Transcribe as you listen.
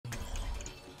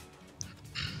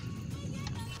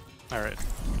Alright.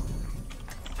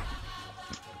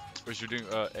 Was you doing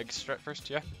egg strat first?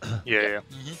 Yeah? Yeah.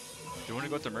 Do you want to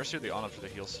go with the Mercy or the Ana for the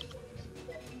heals?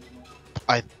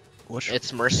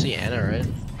 It's Mercy Ana, right?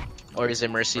 Or is it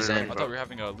Mercy Zen? I thought we were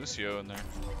having a Lucio in there.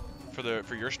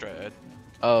 For your strat, Ed.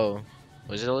 Oh.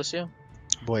 Was it a Lucio?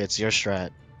 Boy, it's your strat.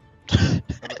 I'm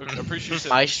pretty sure you said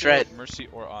My Lucio, strat- Mercy,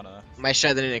 or Ana. My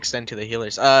strat didn't extend to the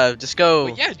healers. Just go.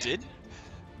 But yeah, it did.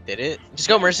 Did it? Just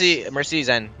go Mercy Zen.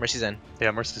 Mercy Zen.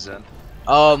 Yeah, Mercy's in.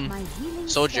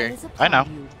 Soldier. I know.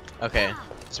 Okay.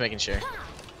 Just making sure.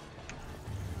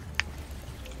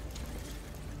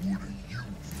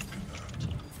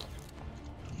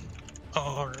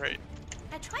 Alright.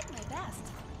 I tried my best.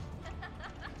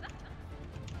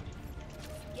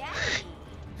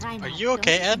 Are you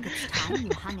okay, Ed?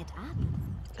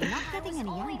 Not getting any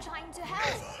only trying to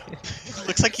help.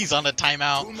 Looks like he's on a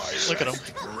timeout. Look at him.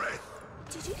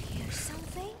 Did you hear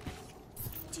something?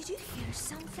 Did you hear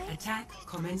something? Attack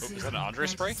commences. Is that an Andre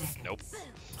spray? Nope.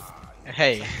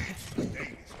 Hey.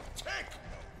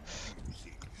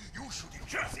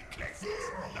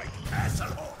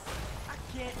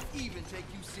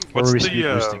 What's Or the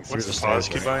boosting through what's the the pause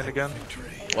stairs, keybind again?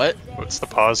 What? What's the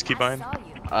pause keybind?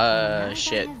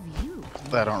 Shit.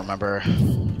 I don't remember.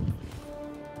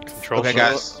 Control Okay, shift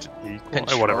guys.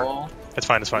 equal, whatever. It's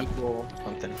fine, it's fine. Equal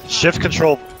something. Shift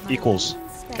control equals.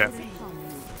 Okay.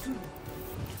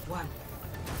 One.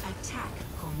 Attack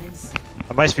commences.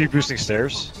 Am I speed boosting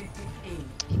stairs?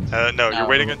 No, you're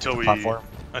waiting until we Platform.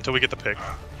 get the pick.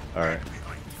 Alright.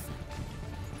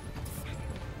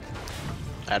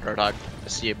 Add Roadhog. I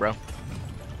see you, bro.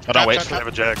 Hold on, wait. I have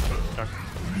a jack. Okay.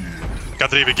 Got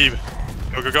the D.Va, give.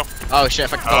 Go, go, go. Oh shit,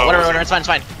 fuck. Oh, Whatever, it's fine, it's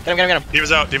fine. Get him.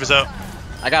 D.Va's out, D.Va's out.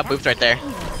 I got booped right there.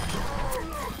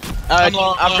 I'm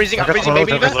low, I'm freezing baby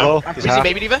Junkrat's diva. low. I'm He's freezing half.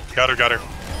 baby diva. Got her.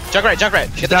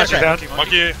 Junkrat. Get the down, she's Junkrat. down.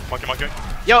 Monkey.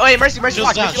 Yo, hey, Mercy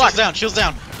Shields lock. shields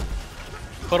down.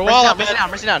 Put a wall up, man.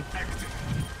 Mercy down.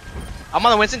 I'm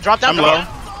on the Winston, drop down. I'm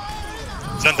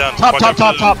low. Send down. Top. Watch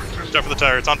out for the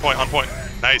tire. It's on point.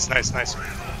 Nice.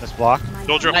 Let's block.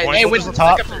 Soldier up Hey, point. hey, Winston,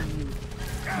 top. pick up there.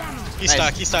 He's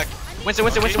stuck. Winston.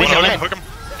 Hook him.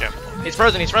 Yeah. He's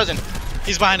frozen.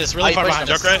 He's behind us, really Oh, far he behind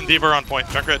pushed us. Junkrat and D.Va are on point.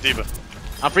 Junkrat, D.Va.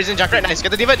 I'm freezing Junkrat. Nice. Get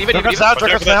the diva. Junkrat's down. Watch out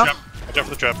Junkrat's for that down. trap. Watch out for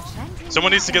the trap.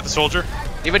 Someone needs to get the soldier.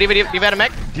 Diva out of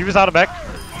mech. D.Va's out of mech.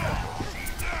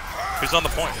 Who's on the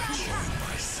point?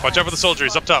 Watch out for the soldier.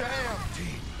 He's up top.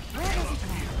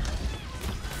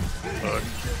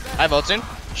 I vote soon.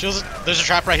 Shields, there's a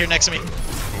trap right here next to me.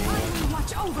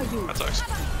 That sucks.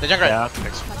 The Junkrat. Yeah.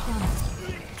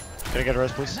 Can I get a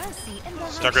res, please?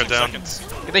 Junkrat down.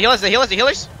 Get the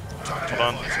healers. Hold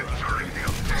on.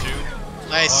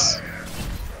 Nice.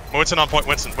 Winston on point.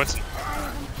 Winston.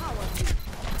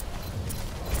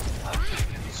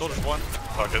 Soldier's one.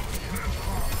 Fuck it.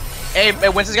 Hey,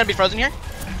 Winston's gonna be frozen here.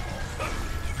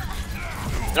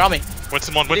 They're on me.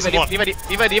 Winston one.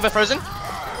 Diva frozen.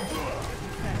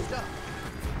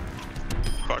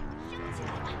 Fuck.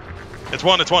 It's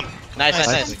one.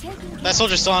 Nice. That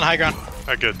soldier's still on high ground.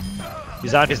 Alright, good.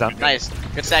 He's down. Nice.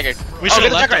 Good stagger. We should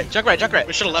have get left the Junkrat.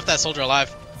 We should have left that soldier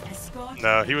alive.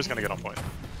 No, he was gonna get on point.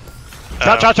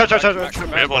 Chop.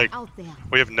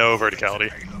 We have no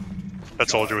verticality. That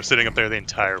soldier was sitting up there the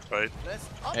entire fight.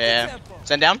 Yeah.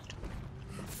 Zen down.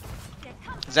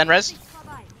 Zen res.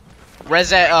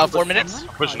 Res at 4 minutes.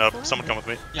 Pushing up. Someone come with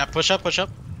me. Yeah, push up.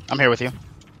 I'm here with you.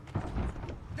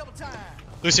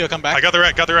 Lucio, come back. I got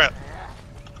the rat.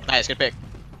 Nice, good pick.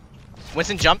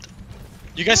 Winston jumped.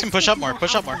 You guys can push up more.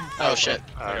 Oh shit.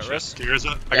 I got wrist. Can you res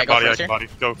it? I Yeah, got go body. first I got body.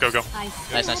 Go.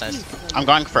 Nice. I'm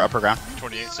going for upper ground.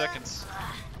 28 seconds.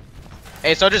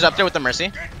 Hey, soldier's up there with the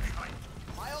Mercy.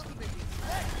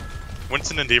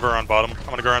 Winston and D.Va are on bottom. I'm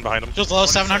gonna go around behind them. Shields low,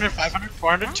 700, 500,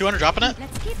 400, 200, dropping it.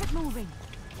 Let's keep it moving.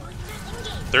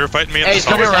 They were fighting me in Hey, the he's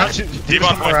coming summer. around. D.Va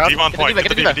on point. D.Va on point. Get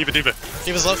the Get D.Va. the D.Va.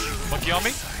 He was low. Monkey on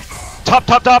me. Top.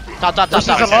 Top. Mercy's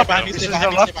on Stay left. behind me, Mercy's stay on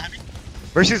behind me, left. stay behind me.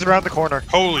 Mercy's around the corner.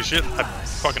 Holy shit! I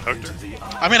fucking hooked her.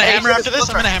 I'm gonna Hey, hammer after this.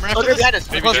 Soldier behind us.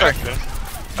 Maybe Close door. Jack.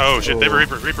 Oh shit! They have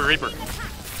a Reaper.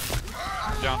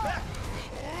 Down.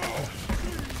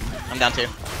 I'm down too.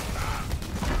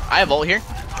 I have ult here.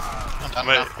 I'm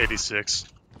at 86.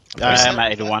 I'm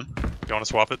at 81. You wanna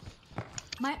swap it?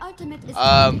 My ultimate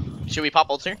is Should we pop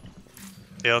ults here?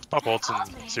 Yeah, let's pop ults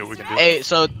and see what we can do. Hey,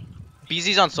 so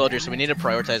BZ's on soldier, so we need to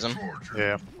prioritize him.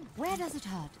 Yeah. Where does it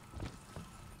hurt?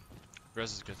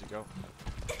 Res is good to go.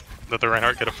 Let the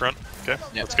Reinhardt get up front. Okay,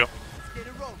 Yep. let's go.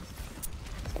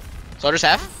 Soldier's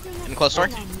half. In close door.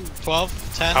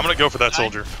 12, 10. I'm gonna go for that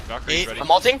soldier. Valkyrie's ready.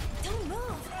 I'm ulting. Don't move.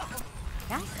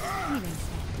 That's healing.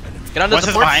 Get under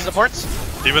Winston's supports. behind.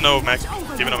 Supports. Even though Mac.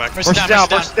 Mercy Mercy's down, down,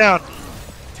 Mercy Mercy's down.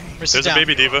 Mercy's There's a down.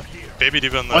 baby diva. Baby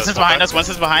diva in the. Winston's behind us,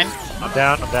 Winston's behind. I'm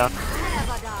down.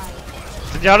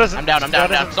 Zenyatta's I'm down.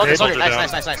 Soldier, Soldier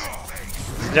nice. down.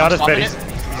 Zenyatta's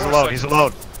mid. He's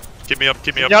alone. Keep me up.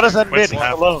 Zenyatta's at mid, Winston he's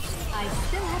half. alone. I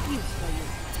still have use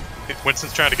for you.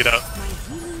 Winston's trying to get out. My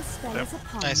healing spell is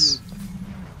upon Nice. you.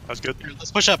 That was good.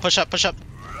 Let's push up.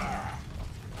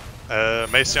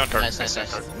 Mace on card. Nice.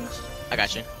 I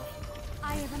got you.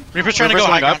 I have empowered Reaper's trying to go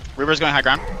high ground. Reaper's going high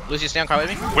ground. Lucy, stay on car with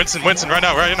me. Winston, right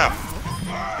now.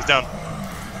 He's down.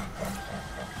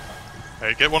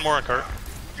 Alright, get one more on cart.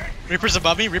 Reaper's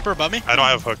above me. Reaper above me. I don't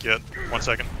have hook yet. 1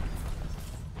 second.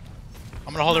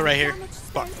 I'm gonna hold it right here. damage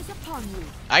spell is upon you.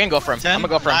 I can go for him. 10, I'm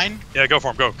gonna go for him. 9. Yeah, go for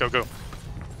him. Go.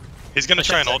 He's gonna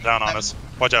try and ult down on us.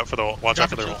 Watch out for the ult. Watch out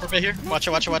for the For a ult. bit here. Watch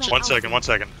it. 1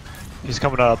 second. He's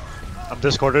coming up. I'm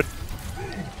discorded.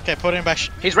 Okay, put him back.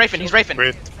 He's rafing.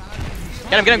 Wait.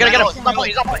 Get him. He's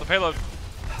on point. The payload.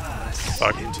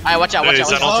 Fuck. Alright, watch out. Hey,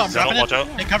 Oh, I'm Zenalt, dropping watch it. out.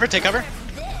 Take cover.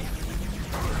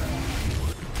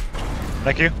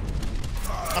 Thank you.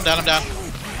 I'm down.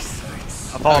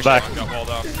 I'm falling back. Got walled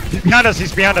out.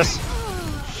 He's behind us.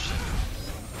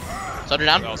 Soldier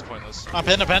down. That was pointless. I'm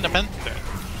pinned. I'm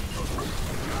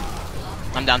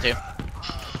down too.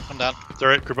 I'm down. It's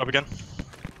alright, group up again.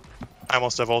 I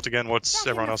almost have ult again. What's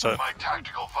everyone else at?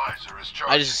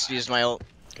 I just used my ult.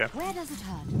 Where does it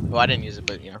hurt? Well, I didn't use it,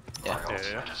 but you know. Yeah.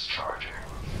 Yeah.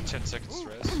 10 seconds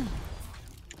rest.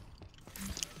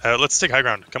 Let's take high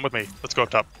ground. Come with me. Let's go up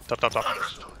top. Top.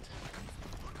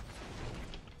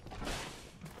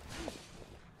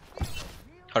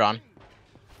 Hold on.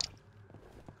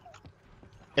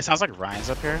 It sounds like Ryan's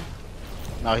up here.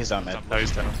 No, he's down mid. No,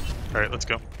 he's down. Alright, let's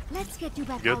go. Let's get you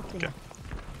back Good? out there. Okay.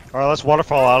 Alright, let's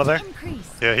waterfall out of there. Increase.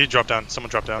 Yeah, he dropped down. Someone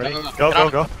dropped down. Go.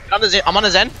 I'm on the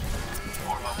Zen.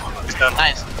 He's down.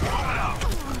 Nice.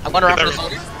 I'm going around for Get the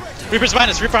there. soldier. Reaper's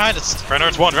behind us.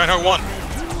 Reinhardt's one.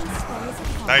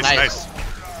 Nice. Nice.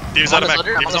 Diva's I'm out of on mech. the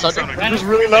Diva's soldier. almost out of mech. He's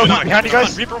really low. Come on, Behind you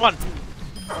guys. Reaper 1.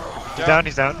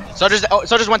 He's down.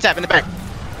 Soldier's one tap in the back.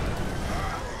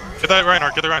 Get that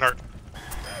Reinhardt. Reinhardt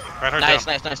Nice.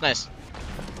 down. Nice.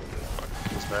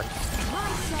 He's back.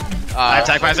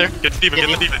 Attack visor. Get the diva.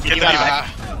 Get the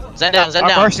diva. Zen down.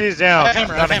 Our Mercy is down.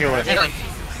 Hammer, Down to hammer. healer.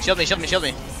 Shield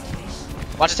me.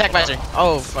 Watch attack visor.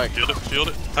 Oh fuck. Shield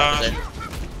it.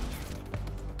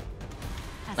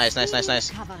 Nice.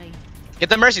 Recovery. Get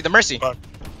the mercy. Fuck.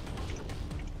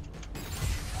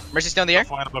 Mercy still in the air.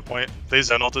 Flying up a point. They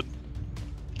Zen ulted.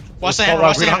 Watch the Fall hammer.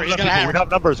 back. We don't He's have gonna people. hammer. We don't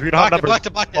have numbers. Blocked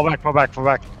it. Fall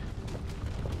back.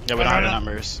 Yeah, we don't have the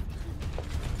numbers.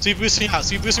 So you boost me out.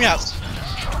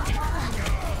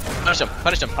 Punish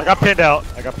him. I got pinned out.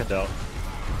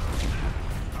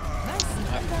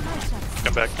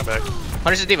 Come back.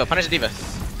 Punish the diva.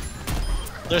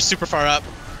 They're super far up.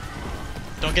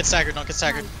 Don't get staggered. My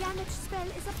damage spell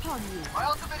is upon you.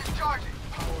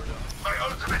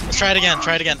 Let's try it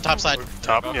again. Top side.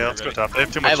 Top. Yeah, let's go top. They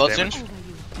have too I much have ult damage. soon. Over you.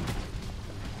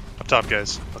 Up top,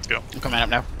 guys. Let's go. I'm coming up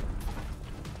now.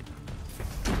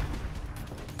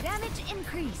 Damage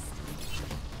increased.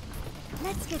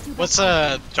 Let's get you back Let's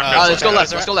out let's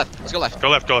Let's Let's go left. Go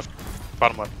left.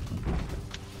 Bottom left.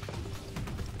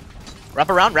 Wrap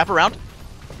around.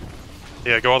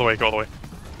 Yeah, go all the way.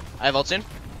 I have ult soon.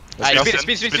 Let's Alright, go.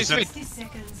 speed. 60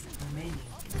 seconds remaining.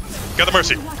 Got the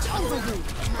Mercy. there. Watch over you.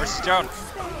 Mercy's down.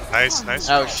 Nice.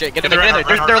 Oh shit, get in Get there. the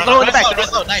They're Reinhardt, low in the back. Reinhardt,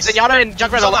 Reinhardt, nice. Zenyatta and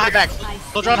Junkrat are low in the back.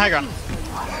 Soldier on high ground.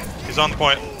 He's on the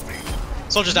point.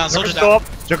 Soldier's down. Joker's still up.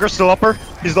 Joker's still upper.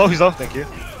 He's low. Thank you.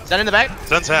 Zen in the back.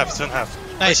 Zen's half.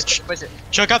 Nice. Place it.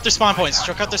 Choke out their spawn points.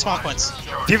 Diva's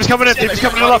coming in.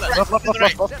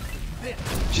 Left.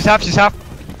 She's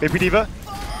half. Baby Diva.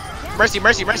 Mercy.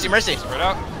 Spread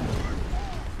out.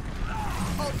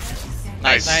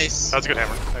 Nice. That was a good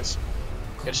hammer. Nice.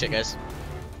 Good shit, guys.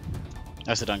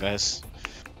 Nicely done, guys.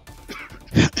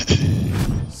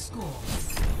 Score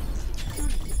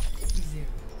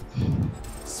 0.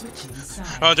 Switching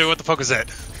sides. Oh, dude, what the fuck was that?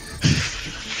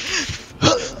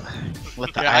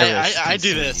 Let the Yeah, Irish I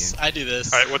do continue.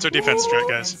 this. Alright, what's our defense strat,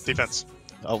 guys? Defense.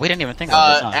 Oh, we didn't even think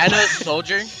about this. Anna,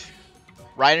 Soldier,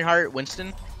 Reinhardt,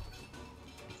 Winston.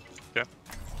 Okay.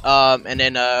 And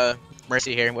then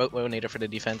Mercy here. What we need her for the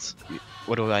defense?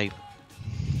 What do I? What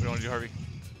do you want to do, Harvey?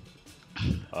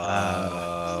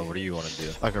 What do you want to do?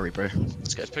 Like a Reaper.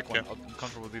 That's good. Just pick one. I'm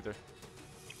comfortable with either.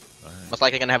 Most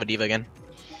likely gonna have a diva again.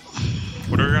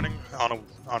 What are we running? On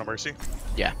a Mercy?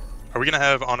 Yeah. Are we gonna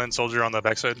have Ana and Soldier on the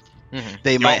backside? Mm-hmm.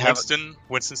 They You might want have.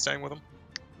 Winston staying with him?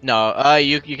 No,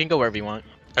 you can go wherever you want.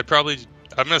 I'm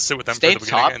gonna sit with them Stay for the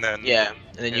beginning top. and then Yeah,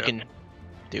 and then you yeah. can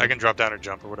dude. I can drop down or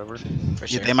jump or whatever. For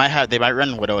sure. Yeah, they might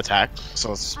run Widow attack, so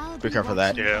let's be careful of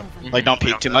that. Yeah. Like, don't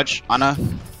peek too much, Ana.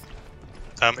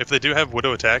 If they do have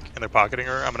Widow attack and they're pocketing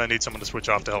her, I'm gonna need someone to switch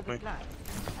off to help me.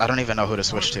 I don't even know who to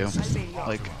switch to.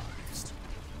 Like,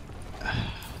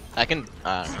 I can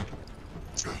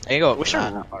go. we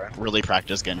should really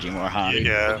practice Genji more, huh?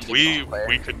 Yeah, we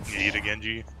we could need a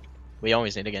Genji. We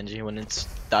always need a Genji when it's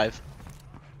dive.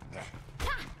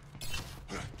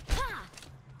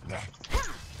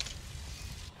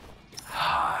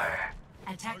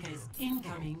 Attackers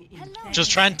incoming in 30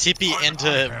 Just try and TP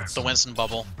into the Winston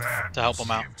bubble to help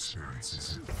him out.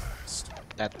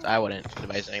 That I wouldn't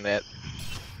advise doing that.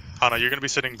 Hana, you're gonna be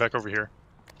sitting back over here.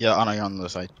 Yeah, Ana, you're on the other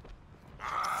side.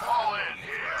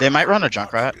 They might run a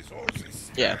Junkrat.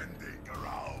 Yeah.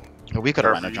 We could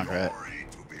have run a Junkrat.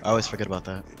 I always forget about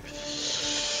that.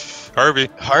 Harvey.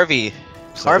 Harvey.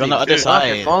 So Harvey, on the other dude, off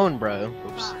your side. phone, bro.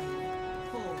 Oops. 5,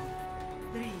 4,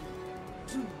 3,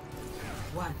 2,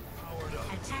 1.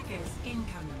 Attackers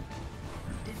incoming.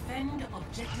 Defend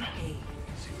objective A.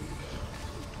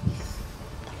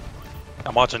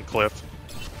 I'm watching Cliff.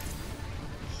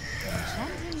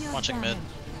 Watching mid.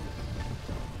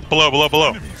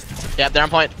 Below. Yeah, they're on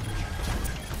point.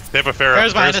 They have a Pharah.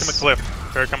 Pharah's behind Pharah's us. coming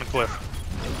Cliff. Pharah coming Cliff.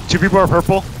 2 people are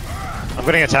purple. I'm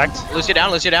getting attacked. Lucio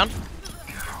down.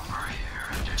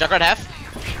 Junkrat half.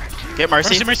 Get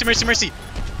Mercy. Mercy.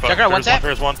 Junkrat one tap.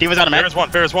 Pharah's one. Diva's out of mid.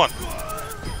 Pharah's one.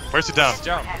 Mercy down.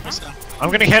 I'm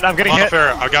getting hit. I'm getting On the hit.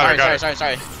 Pharah. I got her.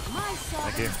 Sorry.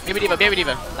 Thank you. Baby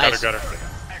Diva. Nice. Got her.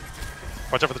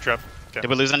 Watch out for the trap. Okay. Did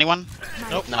we lose anyone?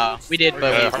 No, we did,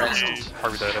 but we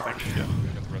Harvey died, I think. Yeah.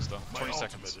 Got the rest though. 20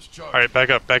 seconds. Alright, back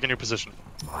up. Back in your position.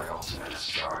 Watch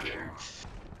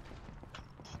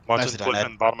Nicely it done, flip Ed.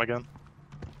 and bottom again.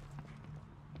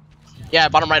 Yeah,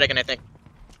 bottom right again, I think.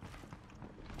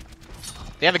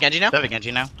 They have a Genji now? They have a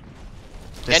Genji now.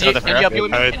 They Genji, still have the Genji Pharah. up here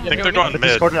with me. I Genji up think here they're with me. going The mid.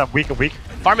 Discord, I'm weak.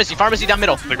 Pharmacy down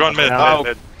middle. They're going mid. Oh.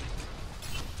 Mid.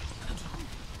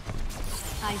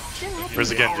 I still have Where's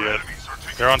the Genji at?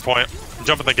 They're on point. I'm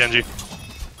jumping the Genji.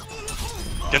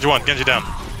 Genji one. Genji down.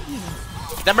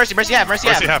 Then Mercy half. Mercy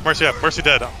half. Mercy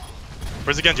dead.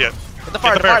 Where's the Genji at? With the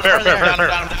fire, Get the Pharah.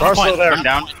 Down. Bar's still there. I'm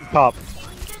down. Top.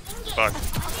 Fuck.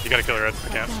 You gotta kill her, Ed. I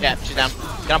can't. Yeah, she's down.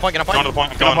 Get on point. Going to the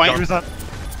point. I'm Get on going. point.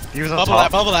 He was on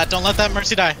Bubble top. that. Don't let that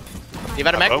Mercy die. You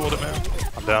better mech? Bubbled it, man.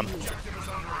 I'm down.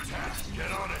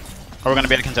 Are we gonna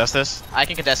be able to contest this? I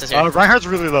can contest this here. Reinhardt's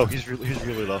really low. He's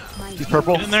really low. He's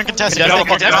purple. Get in there and contest it.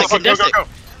 Contest it. Go.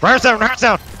 Reinhardt's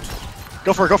down.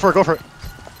 Go for it.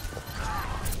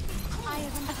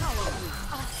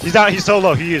 He's down. He's so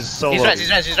low. He is so He's low.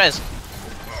 res.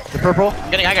 The purple.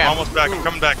 Getting high ground. Almost back. I'm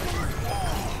coming back.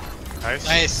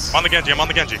 Nice. I'm on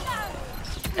the Genji.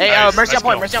 Hey, Nice. Mercy on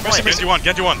Nice point. kill.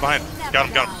 Genji one. Behind. Got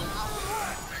him.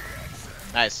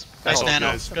 Nice. Nice Oh,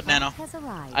 nano. guys. Good nano.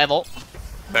 I have ult.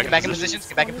 Back Get back in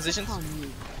positions.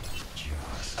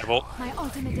 I volt. My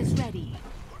ultimate is ready.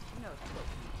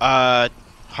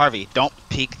 Harvey, don't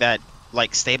peek that.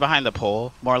 Like, stay behind the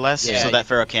pole, more or less, Yeah, so that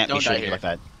Pharaoh can't be don't die shooting you here. like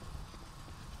that.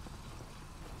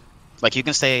 Like, you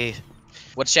can stay.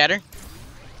 What's Shatter?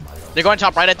 They're going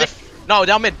top right, I think. No,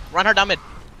 down mid. Run her down mid.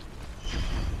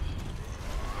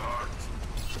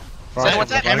 Bar's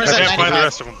what's that? Hammer's I at can't find the 95.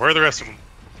 rest of them. Where are the rest of them?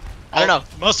 I don't know.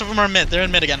 Most of them are mid. They're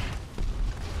in mid again.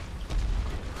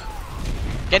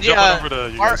 Genji, Jumping over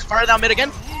to you guys. far down mid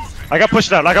again. I got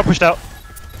pushed out.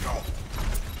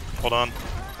 Hold on.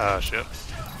 Ah, shit.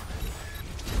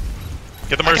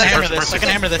 Get the I Mercy. can hammer this. I can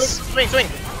hammer this. Swing.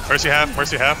 Mercy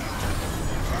half.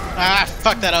 Ah,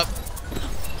 fuck that up.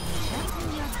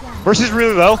 Mercy's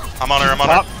really low. I'm on her.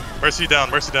 Top. Mercy down.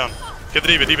 Get the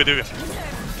Diva.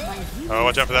 Oh,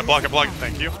 watch out for that. Block it.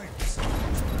 Thank you.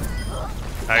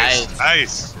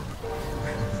 Nice.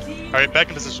 Alright, back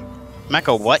in position.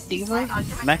 Mecha what, Diva?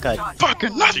 Mecha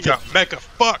fucking She nothing. got mecha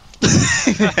fucked.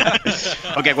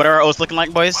 Okay, what are our O's looking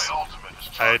like, boys?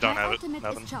 I don't have it.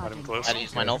 Nothing. Not even close. I didn't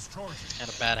use my ult. Had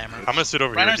a bad hammer. I'm gonna sit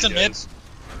over Reinhardt's here. in mid.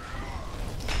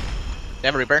 They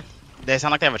have a Reaper. They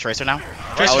sound like they have a Tracer now.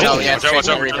 Tracer. Oh, yeah, it's Watch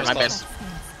out. Tracer Reaper. My bad.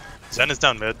 Zen is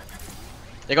down mid.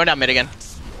 They're going down mid again.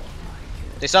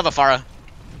 They still have a Pharah.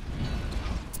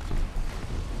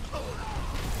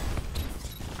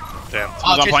 Damn.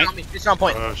 Oh, on point. Tracer on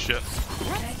point. Oh shit.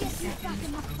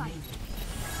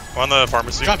 On the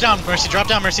pharmacy. Drop down, Mercy.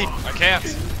 I can't.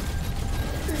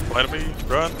 Let me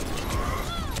run.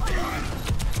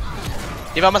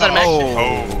 Diva almost out of mech.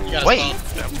 Oh. You got Wait.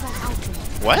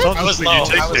 What? I was You low.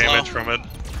 take I was damage low. from it.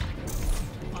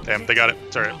 Damn, they got it.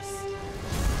 It's alright.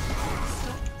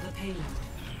 the payload.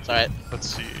 It's alright. Let's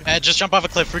see. Just jump off a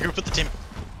cliff. Regroup with the team.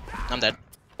 I'm dead.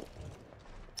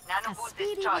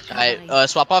 Alright,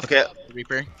 swap off. Okay.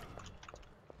 Reaper.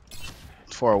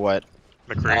 For what?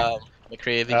 McCree.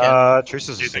 McCree, if you can. Trace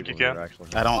is Do you think you can? actually.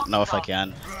 I don't know if I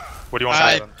can. What do you want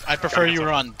to do? I prefer you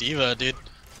were on Diva, dude.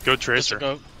 Go Just Tracer.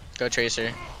 Go. Go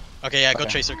Tracer. Okay, yeah, go Okay.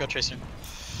 Tracer, go Tracer.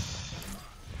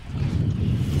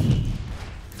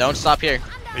 Don't stop here.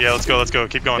 Yeah, let's go.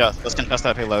 Keep going. Yeah, let's contest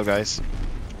that payload, guys.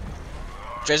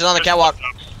 Tracer's on the catwalk.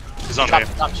 She's on Drop, me.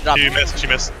 drop, drop. She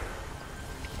missed.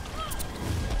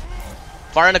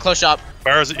 Far in the close shop.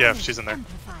 Where is it? Yeah, she's in there.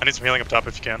 I need some healing up top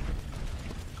if you can.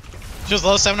 She was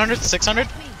low, 700, 600.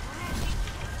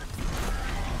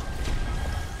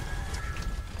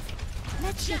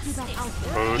 Let's get you back out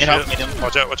there. Oh Need help, shit. need him.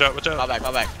 Watch out. Fall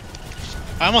back.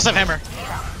 I almost have hammer.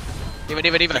 Diva. Go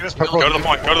to the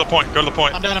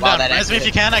point. I'm down, Wow, I'm that down. Res me if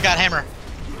you can, I got hammer.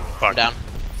 Fuck. Down. I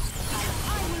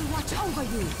will watch over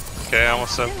you. Okay, I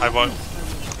almost said I won.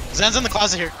 Zen's in the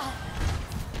closet here.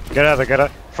 Get out of there, get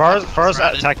out. Far's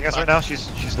attacking us right now. She's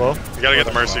low. You gotta get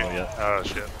the mercy. Oh, yeah. Oh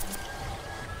shit.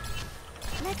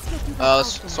 Let's get you back out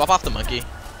there. Swap off the monkey.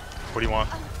 What do you want?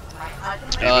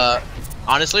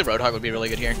 Honestly, Roadhog would be really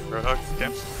good here. Roadhog?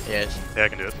 Okay. Yes. Yeah, I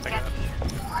can do it. Thank you.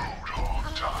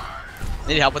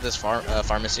 Need help with this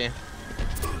pharmacy.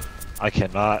 I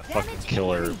cannot fucking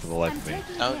kill her for the life of me.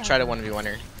 Don't try to 1v1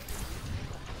 her.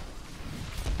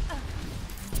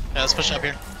 Yeah, let's push up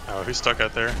here. Oh, who's stuck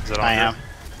out there? Is that on I here? am.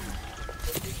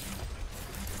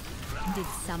 Did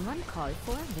someone call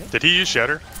for a lift? Did he use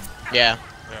Shatter? Yeah.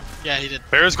 Yeah, he did.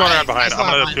 Bear's going around behind. Nice I'm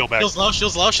gonna line. peel back. Shield's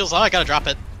low. I gotta drop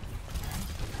it.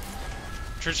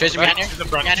 Tracer behind here. She's in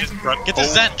front. She's in front. Get the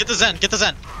Oh.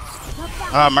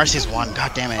 Zen. Mercy's one.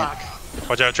 God damn it.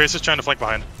 Watch out. Tracer's trying to flank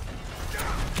behind.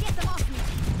 Get them off me.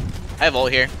 I have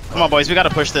ult here. Come on, boys. We gotta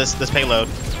push this payload.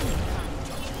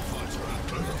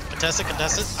 Contest it. I got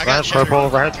Reinhardt's Shatter. purple.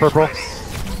 Reinhardt's purple.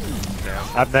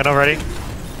 I have Nano ready.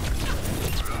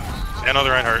 And on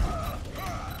the Reinhardt.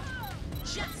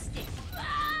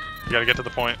 You gotta get to the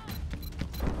point.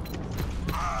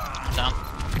 Down.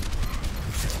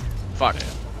 Fuck.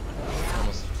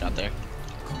 Almost got there.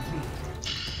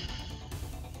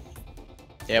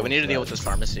 Yeah, we need to deal with this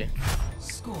pharmacy.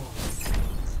 Score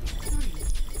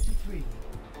 3-3.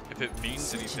 If it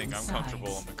means anything, I'm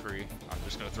comfortable on McCree. I'm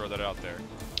just gonna throw that out there.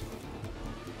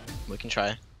 We can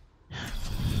try.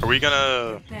 Are we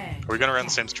gonna run the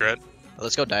same strat?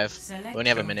 Let's go dive. We only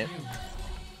have a minute.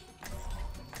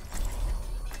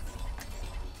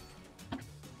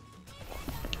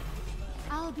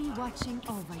 I'll be watching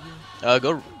over you.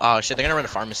 Go. Oh shit, they're gonna run a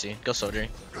pharmacy. Go soldier.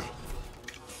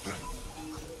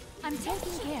 I'm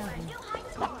taking care of you.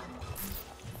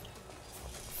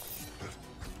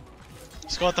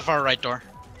 Let's go at the far right door.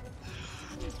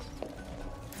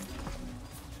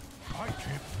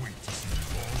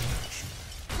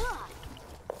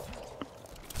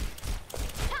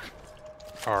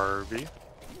 Harvey.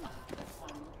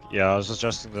 Yeah, I was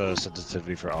adjusting the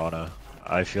sensitivity for Ana.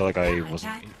 I feel like I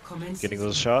wasn't getting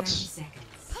those shots.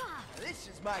 This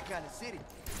is my kind of city.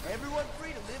 Everyone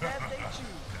free to live as they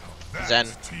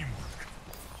choose.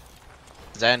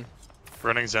 Zen.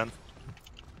 Running Zen.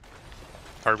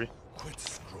 Harvey. Quit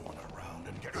screwing around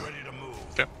and get ready to move.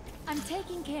 Okay. I'm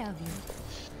taking care of you.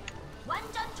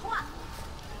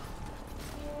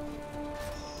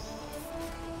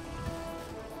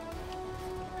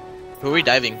 Who are we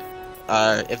diving?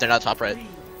 If they're not top right.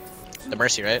 The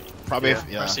Mercy, right? Probably. Yeah.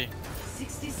 Yeah. Mercy.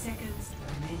 60 seconds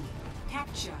remaining.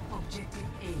 Capture objective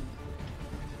A.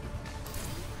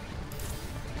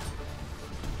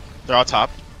 They're all top.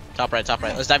 Top right.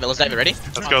 Let's dive it. Ready?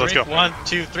 Let's go. 1,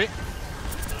 2, 3.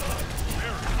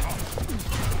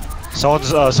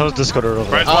 Someone's discorded over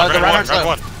there. Right, the right Reinhardt's one.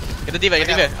 low. Get the diva.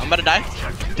 I'm about to die.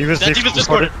 Diva's That Diva's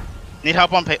discorded. Need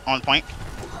help on point.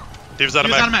 Diva's out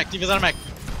of Diva's out of mech.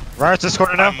 Reinhardt's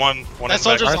discorded now. I'm one That in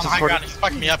soldier's back. on high ground. He's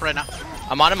fucking me up right now.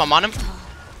 I'm on him.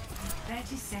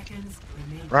 30 seconds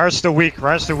remaining. Reinhardt's still weak.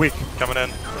 Coming in.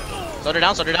 Soldier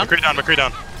down. McCree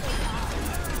down.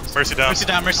 Mercy down. Mercy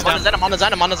down. I'm on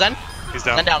the Zen. He's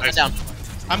down. Zen down. Nice. Zen down.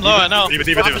 I'm low, I know.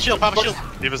 Diva. Pop a shield.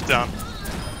 Diva's down.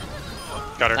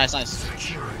 Got her. Nice.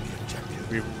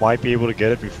 We might be able to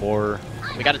get it before.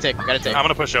 We gotta take. I'm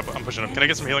gonna push up. I'm pushing up. Can I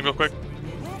get some healing real quick?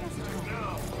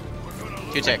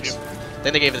 2 ticks.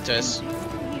 Then they gave it to us.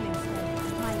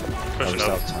 Pushing just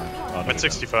up. out of time. Oh, no, I'm at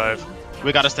 65.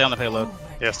 We gotta stay on the payload.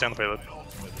 Yeah, stay on the payload.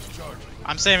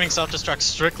 I'm saving self-destruct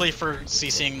strictly for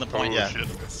CCing the point. Oh, Yeah. shit.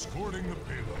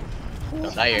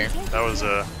 Don't die here. That was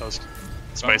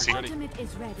spicy. Ultimate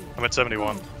is ready. I'm at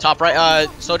 71. Top right.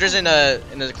 Soldiers in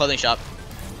the clothing shop.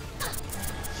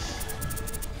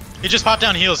 He just popped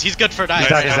down heals. He's good for dying.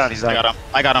 He's down.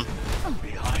 I got him.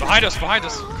 Behind us,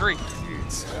 McCree.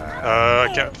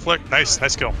 Can't flick.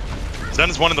 Nice kill. Zen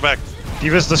is one in the back.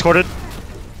 D.Va's discorded.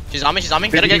 She's on me.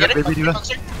 Get it. Baby D.Va.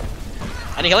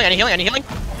 Any healing?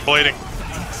 Blading.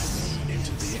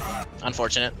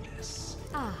 Unfortunate.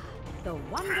 Ah, the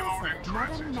wonders of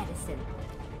modern medicine.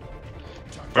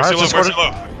 Mercy low, discorded.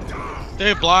 Mercy low.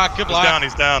 Dude, block. Good block.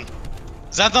 He's down.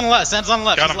 Zen's on the left.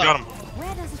 Got him.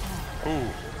 Where does it hurt?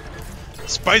 Ooh.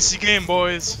 Spicy game,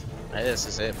 boys. This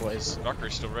is it, boys.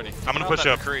 Valkyrie's still ready. I'm gonna push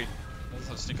up. McCree.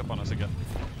 He'll sneak up on us again.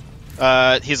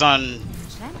 He's on.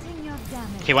 Chanting your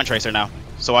damage. He went Tracer now.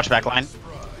 So watch back line.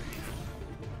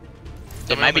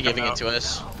 They might be giving it to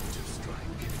us.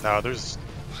 No, there's.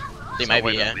 They no might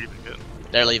way be, they're yeah. leaving it.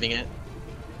 They're leaving it.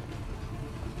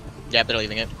 Yep, they're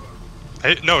leaving it.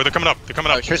 Hey, no, they're coming up.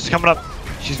 Tracer's coming up.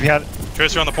 She's behind.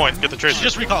 Tracer on the point. Get the She Tracer.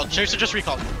 just recalled. Tracer just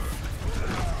recalled.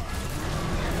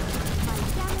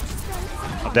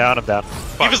 I'm down. Fuck,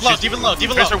 D.Va's low. she's- D.Va low.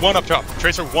 Tracer 1 up top.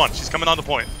 Tracer 1. She's coming on the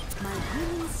point. My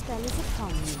healing spell is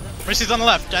upon me. Mercy's on the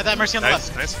left. I that Mercy on the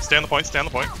Nice. left. Stay on the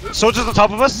point. Soldier's on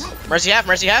top of us. Mercy half.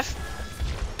 Nice.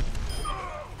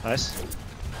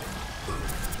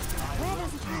 Where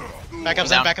does it hurt? Back up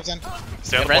Zen.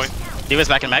 Stay on the Good point. D.Va's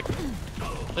back in mech.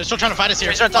 They're still trying to fight us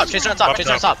here. Tracer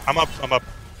on top. I'm up.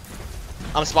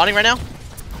 I'm spawning right now.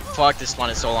 Fuck, this spawn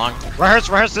is so long. Reinhardt's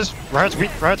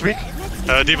weak.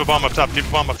 D.Va bomb up top. She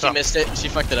missed it. She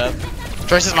fucked it up.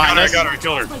 Tracer's behind I us. got her. I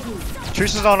killed her.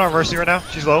 Tracer's on our Mercy right now.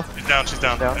 She's low. She's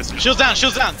down. Nice. Shields down.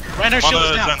 Reinhardt's shield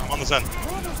is down. I'm on the Zen.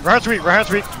 Reinhardt's weak.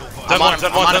 I'm on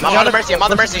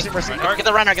the Mercy. Get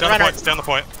the runner. Stay on the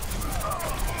point.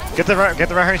 Get the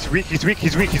Reinhardt. He's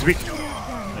weak.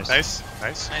 Nice.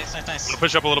 Nice. I'm gonna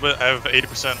push up a little bit. I have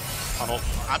 80% on hold.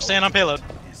 I'm staying on payload.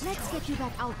 Let's get you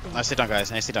back out there. Nicely done,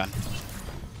 guys. Nicely done.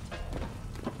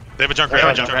 They have a junk Right,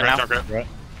 rat. junk rat now. Right.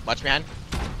 Watch behind.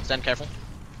 Stand careful.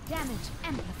 Damage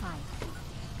amplified.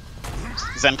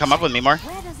 Zen, come up with me more.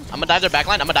 Where does it I'm gonna dive their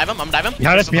backline. I'm gonna dive him.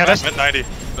 Behind us. At 90.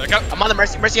 Back up. I'm on the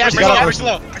Mercy half. got it, Mercy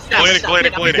low.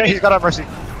 Blading. He's got our Mercy.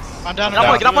 I'm down.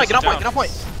 Get on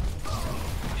point.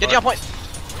 Get you on point.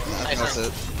 Nice. That's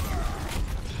it.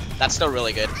 That's still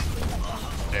really good.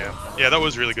 Damn. Yeah, that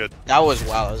was really good. That was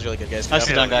really good, guys.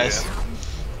 Nicely done, guys.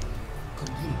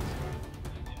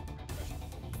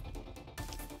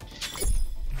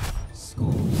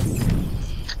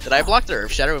 Did I block the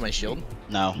Earth Shatter with my shield?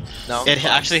 No. No. It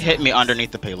actually hit me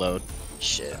underneath the payload.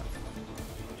 Shit.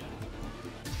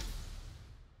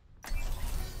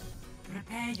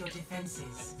 Prepare your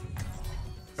defenses.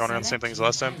 Going around the same thing as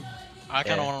last time. I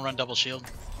kind of Yeah. want to run double shield.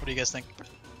 What do you guys think?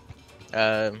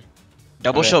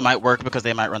 Double Okay. shield might work because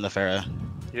they might run the Pharah.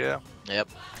 Yeah. Yep.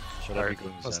 Should Alright,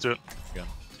 let's do it.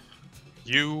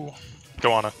 You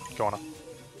go on.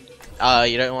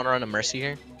 You don't want to run a Mercy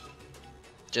here?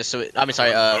 Just so I mean,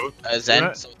 sorry, Zen,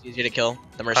 Alright. so it's easier to kill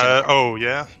the Mercy. Oh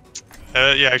yeah.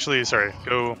 Yeah, actually, sorry.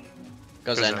 Go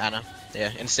Zen, Zen. Anna.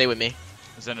 Yeah, and stay with me.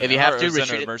 Zen If you have to, Zen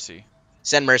retreat or it. Mercy.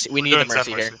 Send Mercy. We need Doing the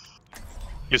Mercy Zen here.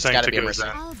 You're saying gotta to be a go Mercy.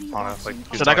 Zen. I'll be Anna, watching like,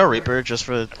 for Should I go Reaper just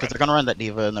for because they're gonna run that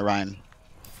D.Va and the Ryan?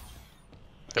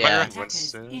 They might Yeah. run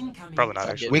Winston. Probably not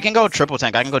actually. We can go triple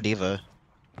tank. I can go D.Va.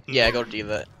 Yeah, go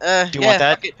Diva. Do you want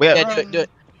that? fuck it. We have- Yeah, do it.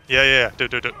 Yeah. Do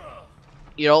it.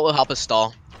 You know what will help us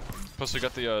stall? Plus we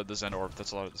got the Zen orb.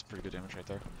 That's pretty good damage right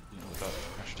there. You know, with that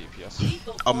extra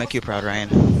DPS. I'll make you proud,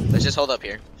 Ryan. Let's just hold up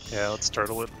here. Yeah, let's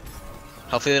turtle it.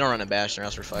 Hopefully they don't run a bash or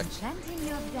else we're fucked. Chanting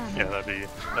your damage. Yeah, that'd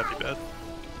be bad.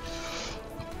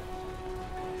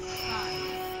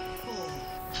 4,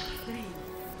 3,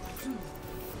 2,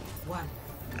 1.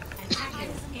 Attackers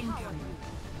incoming.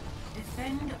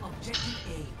 Defend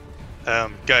objective A.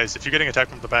 Guys, if you're getting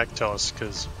attacked from the back, tell us,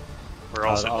 because we're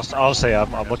all I'll say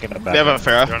I'm looking at back. They have a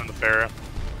Pharah. running the Pharah.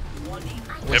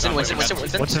 Winston.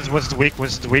 Winston's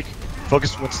weak.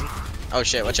 Focus Winston. Oh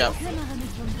shit, watch out.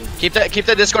 Keep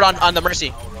the Discord on the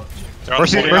Mercy. They're on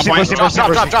Mercy. the point. Drop.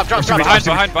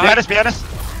 Behind us.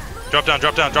 Drop down.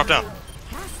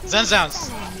 Zen's down.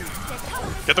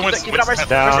 Get the Winston. Keep it up, Mercy.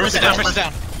 Down. Mercy down. Mercy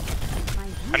down.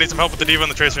 I need some help with the D.Va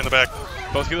and the Tracer in the back.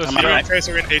 Both healers. I'm D.Va alright. and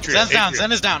Tracer in Atria. Zen's down. Atria.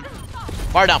 Zen is down.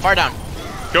 Far down.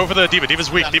 Go for the D.Va.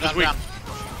 D.Va's weak. Down.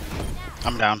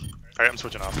 I'm down. Alright, I'm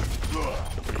switching off.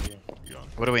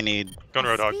 What do we need? Going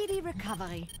Roadhog. Speedy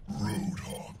recovery.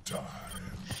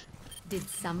 Did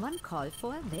someone call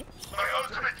for this?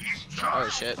 Oh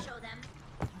shit.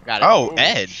 Got it. Oh,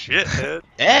 Ed. Shit, Ed.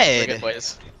 Very good, Ed.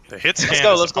 boys. The hit scan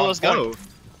Let's go. is on point.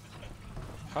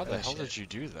 How the hell did you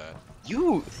do that?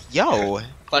 Yo.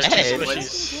 Clutch Ed. two,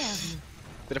 boys.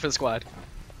 Did it for the squad.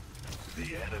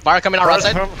 Fire coming out right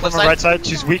side. From Left the side. right side.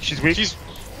 She's weak. She's half.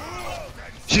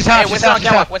 Hey, Winston on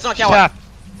catwalk. Where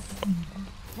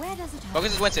does it hurt?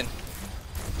 Focus is Winston.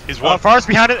 He's one. Far's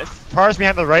behind it. Pharah's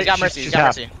behind the right. He's got Mercy. He's got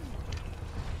half. Mercy.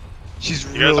 She's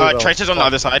guys really are- low. Tracer's on the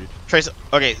other side. Tracer.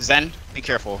 Okay, Zen, be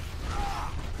careful.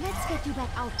 Let's get you back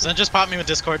out. Zen just popped me with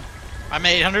Discord. I'm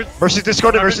at 800. Mercy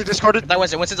discarded. Mercy discarded. That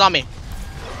Winston's on me.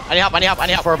 I need help. I need help. I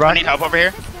need help. For I Brian. need help over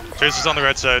here. Tracer's on the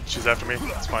right side. She's after me.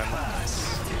 It's fine.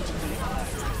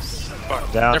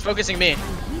 Down. They're focusing me.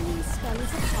 Healing spell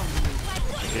is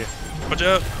upon you. Watch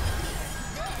out.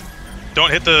 Don't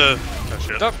hit the. Oh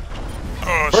shit. Duck.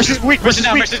 Oh Mercy's shit. weak. Mercy Mercy's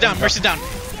down, weak. Mercy down, Mercy down.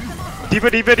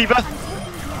 Diva.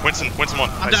 Winston one.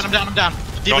 I'm Nice. down, I'm down.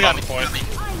 D.Va Going got on me. the point.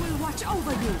 I will watch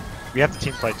over you. We have the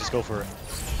team fight. Just go for it.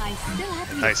 I still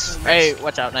have you. Nice. Hey,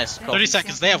 watch out. Nice. Cool. 30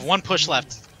 seconds. They have one push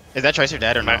left. Is that Tracer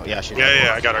dead or no? Yeah, she's dead.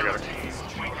 Yeah, I got her.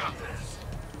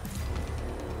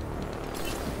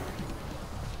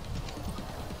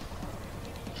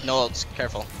 No ults.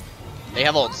 Careful. They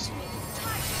have ults.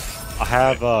 I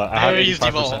have already used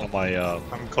 85% of my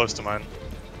I'm close to mine.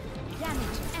 Damage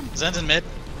and Zen's in mid.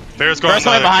 Bear's going Ferris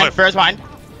on the coming behind. cliff. Ferris behind.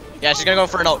 Yeah, she's gonna go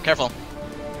for an ult. Careful.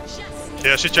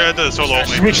 Yeah, she tried the solo ult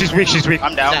me. She's weak.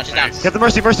 I'm She's down. down. She's down. Get the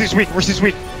Mercy. Mercy's weak.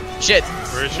 Shit.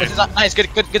 Where is she? Winston's on. Nice. Good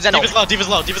Zen ult. D.Va's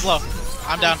low.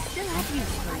 I'm down. still have you.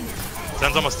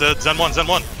 Zen's almost dead. Zen one. Zen's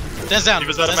down.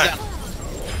 D.Va's out of Zen's mech. down.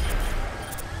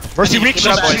 Mercy weak. Keep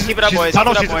it up, boys. Keep it up, boys.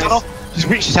 Tunnel. Keep She's it in up, tunnel. She's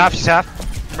weak. She's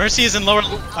half. Mercy is in lower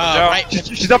right.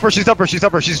 She's upper.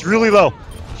 She's really low.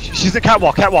 She's in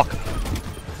catwalk.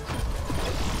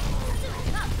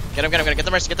 Get him. Get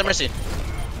the Mercy.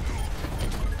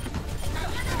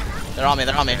 They're on me.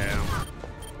 That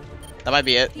might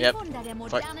be it. Yep.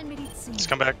 Fuck. Just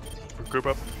come back. Group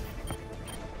up.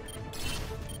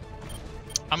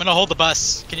 I'm gonna hold the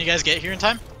bus. Can you guys get here in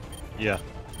time? Yeah.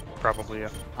 Probably, yeah.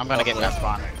 I'm gonna get that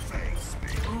spawn.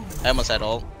 I almost had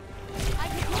ult.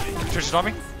 Tracer's on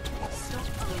me.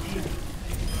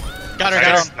 Got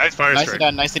her. Nice fire Nicely strike.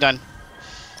 done. Nicely done.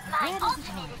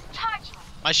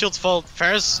 My shield's full.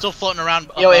 Farah's still floating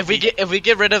around. Yo, above if we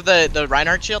get rid of the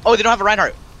Reinhardt shield. Oh, they don't have a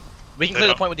Reinhardt. We can They clear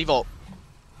the don't. point with D-Volt.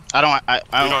 I don't.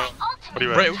 We don't- What do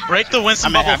you break the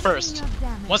Winston I'm at bubble half. first.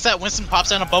 Once that Winston pops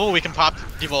down a bubble, we can pop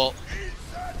D.Va.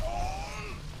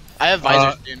 I have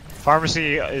visors, dude.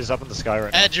 Pharmacy is up in the sky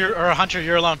right now. Edge or Hunter,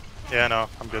 you're alone. Yeah, no,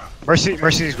 I'm good.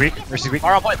 Mercy's weak.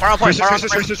 Far on point. Tracer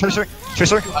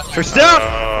down!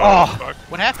 Oh. Fuck.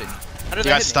 What happened? How did You that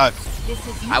got hit stuck. This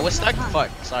is me? I was stuck? Fuck,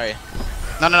 sorry.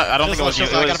 No. I don't think it was you.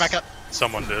 Shields low, It I was- gotta back up.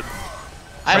 Someone did.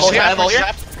 I have ult here.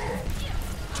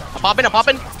 I'm popping.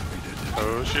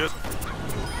 Oh shit.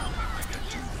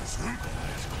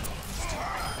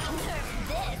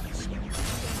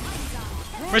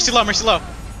 Mercy low.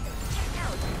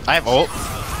 I have ult.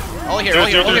 Ult here.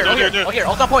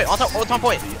 Ult on point. Ult on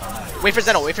point. Wait for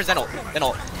Zen ult. Then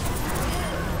ult.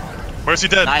 Where's he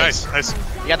dead? Nice. Nice.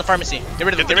 You got the pharmacy. Get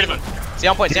rid of Get it. the Stay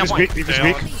on point. Diva's weak. Stay on.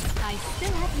 I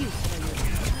still have you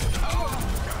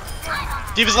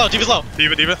for D.Va's low.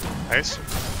 Diva. Nice.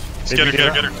 Just get her.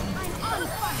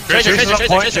 Tracer.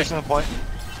 Tracer's on point.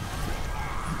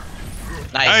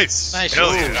 Nice. Nice.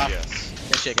 Hell Ooh, yeah.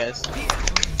 Good shit, guys.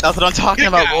 That's what I'm talking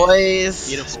about, boys.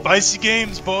 Beautiful. Spicy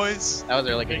games, boys. That was a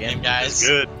really good game. guys.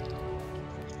 Good.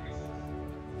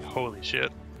 Holy shit.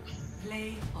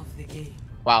 Play of the game.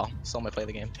 Wow. Stole my play of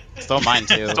the game. Still mine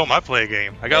too. Stole my play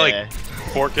game. I got Yeah. like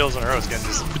 4 kills in a row. It's getting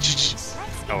just.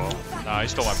 Oh well. Nah, he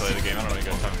stole my play of the game. I don't know what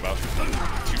you guys are talking about.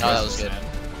 Oh, that was good.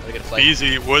 Really good play.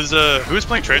 Beezy was who was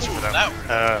playing Tracer for them?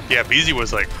 Yeah, Beezy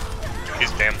was like,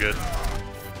 he's damn good.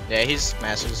 Yeah, he's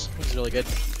Masters. He's really good.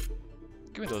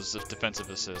 Give me those defensive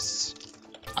assists.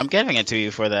 I'm giving it to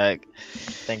you for that.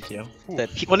 Thank you.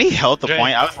 People need health to Jay.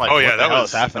 point. I was like, Oh what yeah, the that hell was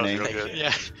is happening? That was real good.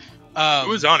 Yeah. Who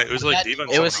was on it? It was like that- Diva.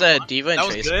 And It was someone else. Diva and That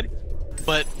was Tracer. good,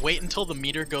 but wait until the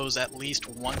meter goes at least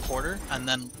 1/4 and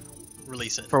then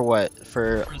release it. For what?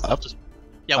 For up?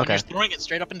 Yeah, when Okay. you're throwing it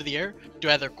straight up into the air, do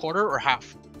either quarter or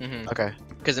half. Okay.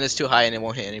 Because then it's too high and it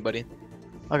won't hit anybody.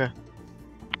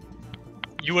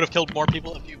 You would have killed more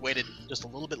people if you waited just a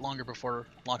little bit longer before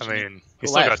I launching it. mean, he Who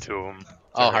still got left? 2 of them.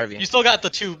 Oh, Harvey. You still got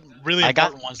the two really I got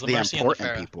important ones, the the Mercy and the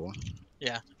important Pharah, people.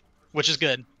 which is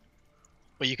good.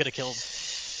 But you could have killed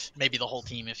maybe the whole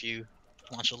team if you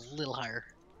launched a little higher.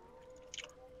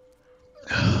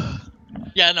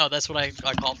 Yeah, no, that's what I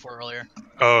called for earlier.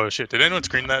 Oh shit! Did anyone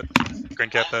screen that?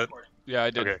 Screen cap that? Yeah, I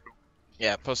did. Okay.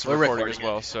 Yeah, Posted we're recording recording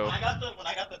as well, so. When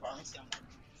I got the Barnes down.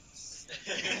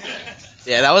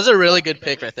 yeah, that was a really good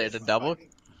pick right there. The double.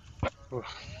 Where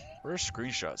are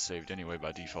screenshots saved anyway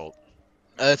by default?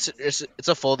 It's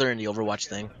a folder in the Overwatch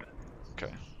thing.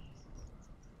 Okay.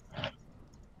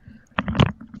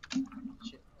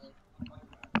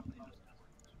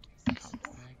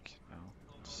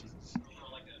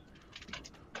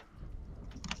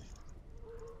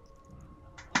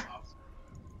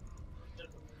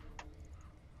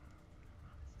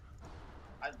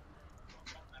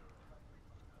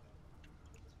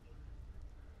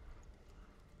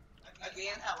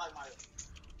 Dan had like my.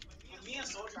 With me and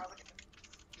Soldier,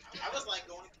 I was like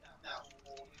going that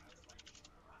whole.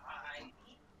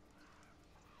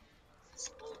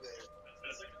 So good.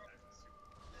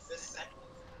 This second.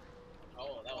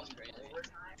 Oh, that was crazy.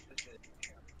 Overtime. Because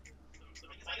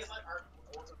I guess like our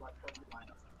goals are like totally lined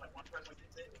up. Like one person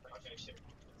gets it, it's like okay, shit.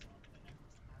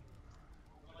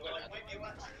 Like wait, they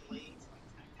want to play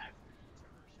tag.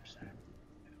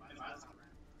 If I was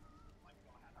like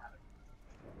going out of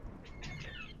it.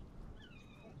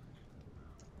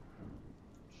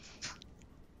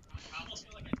 I almost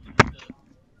feel like I need the.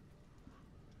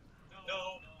 No,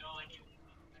 I need.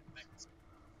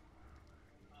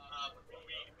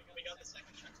 We got the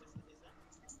second check. Is that?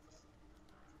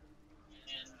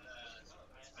 And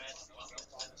I had to swap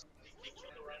out they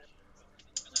killed the red,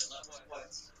 and then left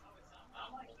splits.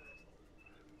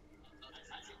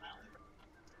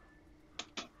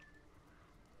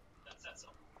 That's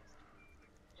all.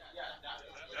 Yeah,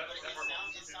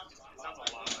 it sounds a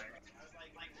lot like. I was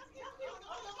like,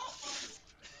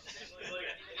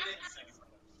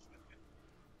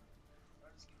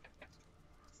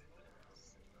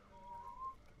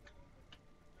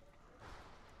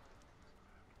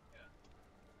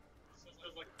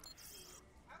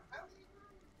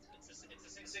 it's a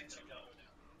signature now.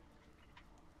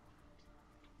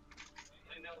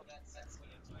 I know that's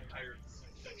the entire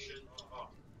section. Oh.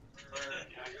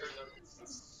 I heard that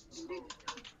smooth.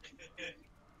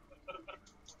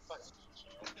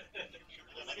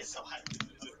 I get so hyped.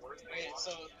 Is it worth it? Wait,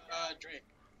 so, Drake.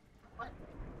 What?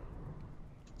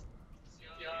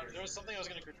 Yeah, there was something I was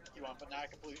gonna critique you on, but now I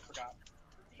completely forgot.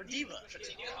 For Diva.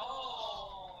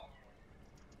 Oh!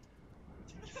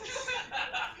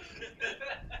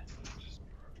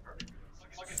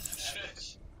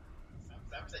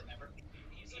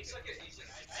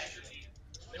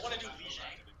 They want to do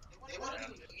Bijang. They want to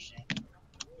do Bijang.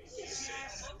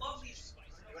 I love these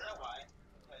spices. You wanna know why?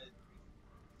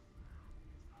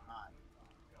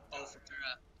 Oh, for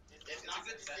Tura. It's not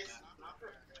good. It's not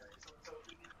for so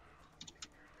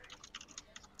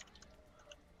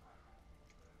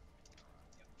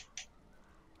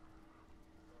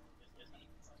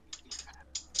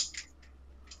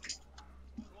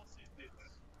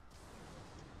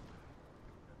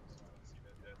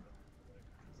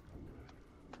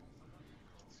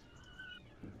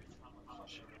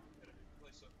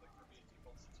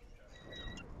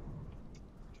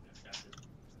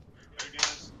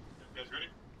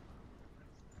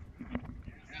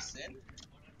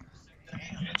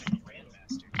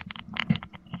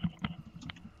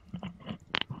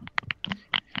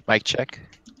Mic check.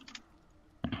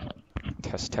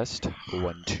 Test.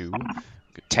 1, 2. Good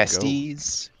to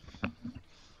Testes.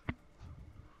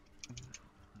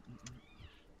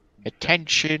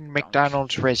 Attention,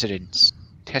 McDonald's residents.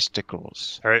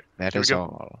 Testicles. Alright, That here we is go.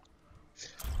 all.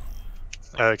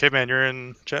 Caveman, you're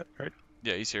in chat, right?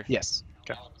 Yeah, he's here. Yes.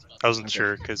 I wasn't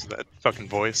sure because of that fucking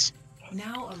voice.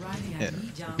 Now arriving at Yeah.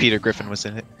 Lijiang Peter Griffin was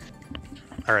in it.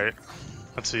 Alright.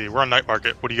 Let's see, we're on Night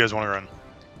Market. What do you guys want to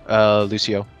run?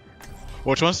 Lucio.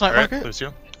 Which one's Night Alright, Market?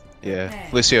 Lucio. Yeah,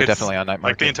 Lucio It's definitely on Night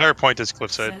Like the Market. entire point is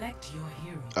Cliffside. Select your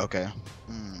hero. Okay.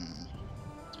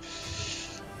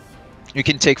 You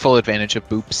can take full advantage of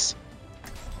boops.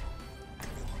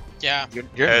 Yeah.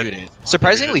 You're Ed. muted.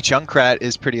 Surprisingly, Junkrat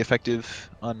is pretty effective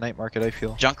on Night Market, I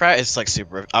feel. Junkrat is like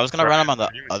super. I was gonna run him on the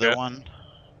Ryan, are you in other chat? one.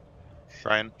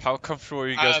 Ryan. How comfortable are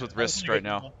you guys with wrists right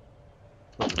now?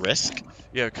 With Risk?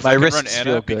 Yeah, because My I can run wrists Anna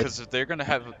feel good. because they're gonna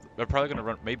have. They're probably gonna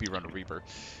run maybe run a Reaper.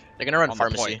 They're gonna run on the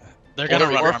pharmacy. point. They're gonna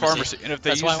or, run or pharmacy. And if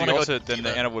they That's use why I the wanna go ulti, then the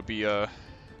Diva. Anna would be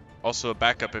also a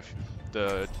backup if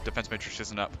the defense matrix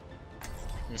isn't up.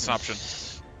 It's an option.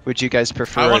 Would you guys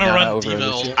prefer I wanna Nana run over Diva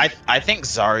Lucio? I think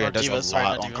Zarya Or does Diva, a sorry, lot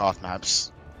not on Diva. Koth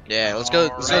maps. Yeah, let's go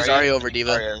Zarya over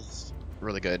Diva. Zarya's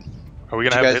really good. Are we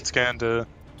gonna You have a guys- hit scan to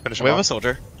finish him We have a off?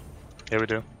 soldier. Yeah, we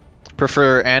do.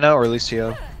 Prefer Anna or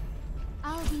Lucio?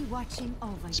 I'll be watching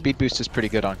over you. Speed boost is pretty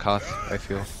good on Koth, I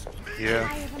feel. Yeah.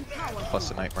 I am powerful. Plus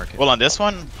the Night Market. Well, on this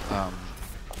one,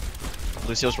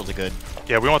 Lucio's really good.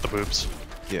 Yeah, we want the boobs.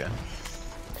 yeah.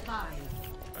 5,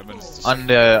 I mean, it's On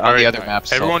the Alright, other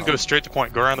maps. Everyone also. go straight to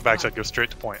point. Go around the backside. Go straight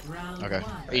to point. Round Okay.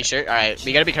 one. Are you sure? Alright,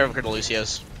 we gotta be careful for the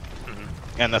Lucios.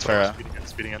 And that's where. Speeding in.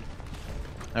 Speeding in.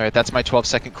 Alright, that's my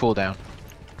 12-second cooldown.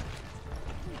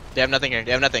 They have nothing here.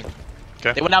 They have nothing.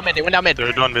 Okay. They went down mid. They went down mid.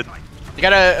 They're done mid. You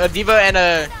got a Diva and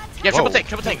a. You got triple Whoa. tank.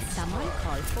 Triple tank. someone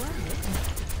call for me.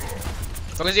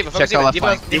 Focus Diva. Check Focus the Diva. left Diva.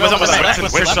 flank. Diva's on the Tracer's side. on-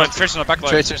 Tracer's on, Tracer's on the back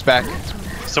line. Tracer's back.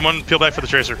 Someone peel back for the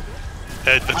Tracer.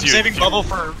 Ed, that's I'm you. saving That's you. bubble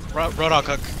for Roadhog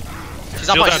Cook. She's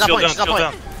on Shield point. down, She's on shield point. down, She's on shield point.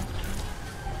 down.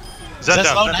 Zed Zed's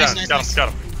down, low, Zed nice, down. nice, Got nice. him, got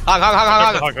him.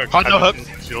 Hog. Hog, Hog, no hook.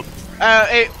 Shield.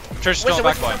 Hey, Tracer's still on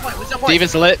back line. what's the point?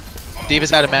 Diva's lit.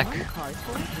 Diva's out of mech.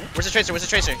 Where's the tracer? Where's the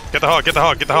tracer? Get the hog, get the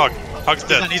hog, get the hog. Hog's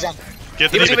dead. He's on.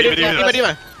 Get the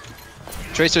Diva.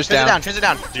 Tracer's Tracer down. down. Tracer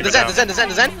down. Diva The Zen. down. The Zen. The Zen.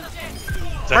 The Zen.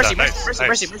 Nice,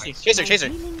 Mercy. nice. Chaser.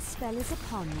 Healing spell is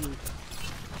upon you.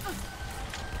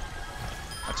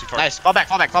 Not too far. Nice. Fall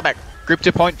back. Group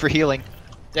to point for healing.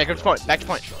 Yeah, group to point. Back to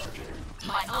point.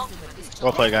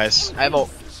 Well played, guys. I have ult.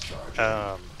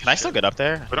 Can I still get up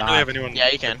there? We don't really have anyone. Yeah,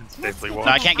 you can. Safely No,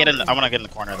 I can't get in. I want to get in the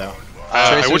corner though.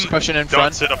 I Tracer's wouldn't. pushing in Don't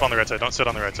front. sit up on the right side. Don't sit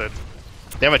on the right side.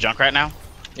 They have a Junkrat now.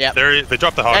 Yeah. They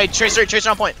dropped the hog. Hey, Tracer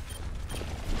on point.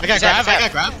 I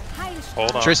got grab.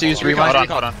 Hold on. Tracer use rewind.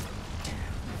 Hold on.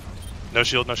 No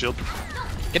shield. No shield.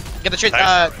 Get the Tracer.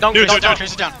 Nice. Don't Dude, down. dude.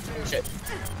 Tracer down. Shit.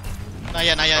 Not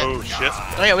yet. Oh shit.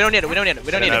 Oh yeah, we don't need it. We don't need I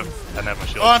didn't it. have my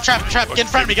shield. Oh, I'm trapped. Get in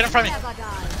front of me.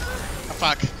 Oh,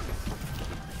 fuck.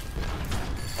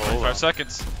 Hold 5 on.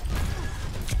 seconds.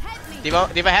 Diva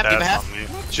half. That's on me.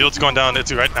 Shield's going down.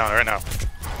 It's right now.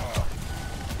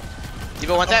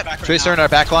 Diva one tap. Tracer in our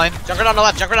back line. Junker on the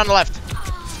left.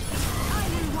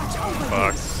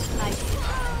 Fuck.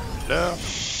 No.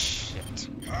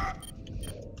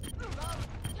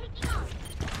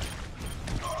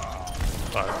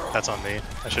 Fuck. That's on me.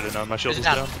 I should have known my shield was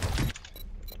Down. down.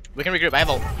 We can regroup. I have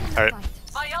ult.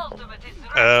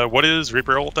 Alright. What is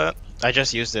Reaper ult at? I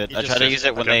just used it. You I just tried to used use it?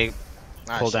 it when Okay.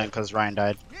 they pulled in because Ryan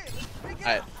died.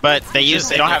 Alright. But they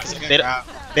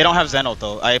don't have Zen ult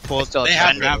though. I pulled. They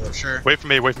have grab for sure. Wait for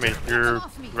me. You're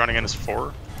running in as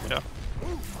 4? Yeah.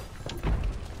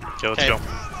 Okay, let's Okay. go.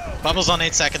 Bubble's on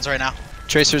 8 seconds right now.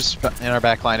 Tracer's in our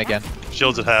back line again.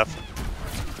 Shield's at half.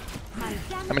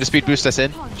 I'm gonna speed boost us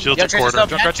in. Shield's Yo, at Tracer's quarter. still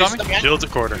behind. Junkrat's on me? Tracer's still behind. Shield's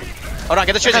at quarter. Hold on,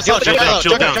 get the Tracer. Shield Shield down,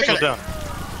 Shield down. Junker. Shield down.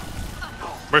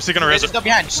 Mercy gonna res Tracer's it. still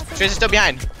behind. Tracer's still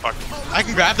behind. Fuck. I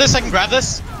can grab this.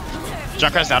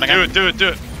 Junkrat's down again. Do it.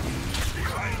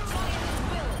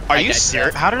 Are I you died.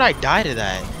 serious? How did I die to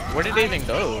that? Where did they even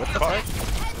go? What the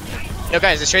fuck? Yo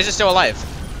guys, the Tracer's still alive.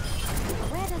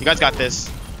 You guys got this.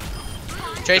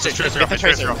 Tracer. Get the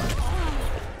Tracer.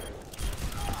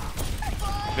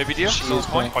 Baby deal. Shield's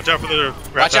point. Watch out for the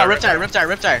Watch out, Riptire. I'm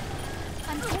taking care.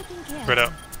 Right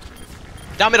out.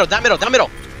 Down middle.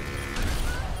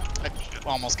 I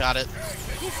almost got it.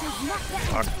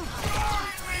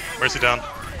 Mercy down.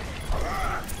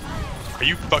 Are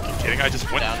you fucking kidding? I just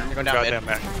went Down. through You're going down goddamn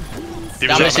mid. mech. Down Diva's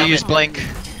mid, Tracer down. use blink.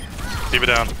 Diva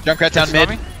down. Junkrat down mid.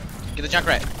 Get the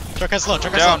Junkrat. Junker's low.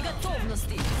 Down.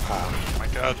 Oh my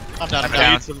god. I'm down.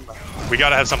 I need some. We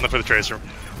gotta have something for the Tracer.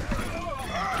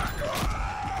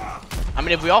 I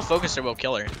mean, if we all focus her, we'll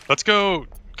kill her. Let's go.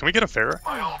 Can we get a Pharah?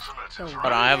 Hold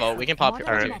on, I have ult. We can pop her.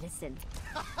 Alright. Medicine.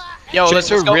 Yo,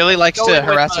 Tracer go- really likes go to with,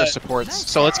 harass our uh, supports,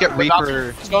 so let's get with Valkyrie.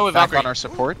 Reaper Let's go with back Valkyrie. on our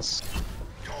supports.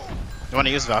 You want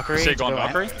to use Valkyrie? Say to go on go in?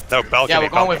 Valkyrie. No, balcony. Yeah, we're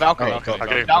going with Valkyrie.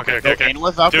 Okay. Valkyrie. Go in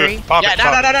with Valkyrie? Dude, pop Yeah, it. no,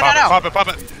 pop no, it, no, no, pop no. it, Pop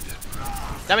it.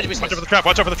 Damage boost. Watch over the trap.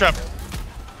 Watch over the trap.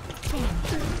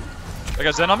 I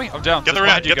got Zen on me. I'm down. Get the Just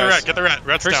rat. behind you Get the guys. rat. Get the rat.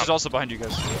 Rat's Tracer's down. also behind you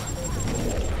guys.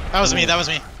 That was me.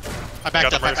 I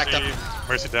backed Got the up.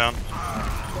 Mercy down.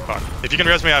 Fuck. If you can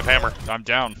res me, I have hammer. I'm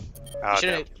down. Ah, Should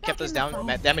damn. have kept us down.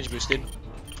 Damage boosted.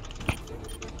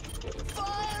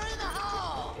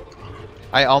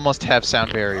 I almost have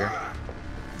sound barrier.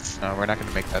 No, we're not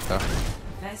gonna make that though.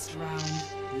 Best round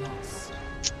lost.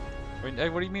 Wait, hey,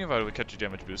 what do you mean if I would catch you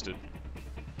damage boosted?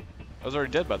 I was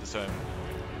already dead by this time.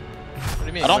 What do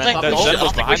you mean? I don't think We're not That popping ult? Zen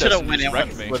was we behind should us have and went just in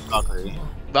wrecked me. with Valkyrie.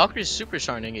 Valkyrie's super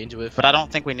strong to engage with. But I don't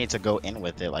think we need to go in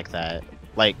with it like that.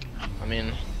 Like, I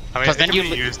mean, I mean, 'Cause it then can you be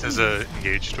lo- used as a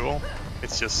engage tool.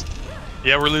 It's just,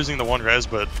 yeah, we're losing the one res,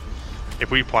 but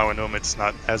if we plow into them, it's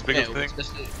not as big of a thing.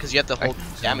 because you have to hold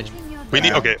damage. We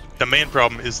need, okay, the main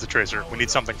problem is the Tracer. We need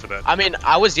something for that. I mean,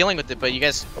 I was dealing with it, but you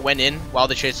guys went in while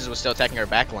the Tracers was still attacking our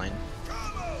backline.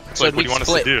 So what do you want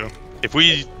us to do? If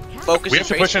we Focus. we have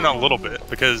to the push in Tracer. a little bit,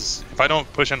 because if I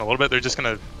don't push in a little bit, they're just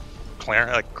gonna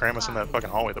cram us in that fucking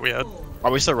hallway that we had.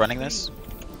 are we still running this?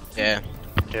 Yeah.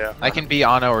 Yeah. I can be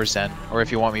Ana or Zen, or if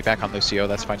you want me back on Lucio,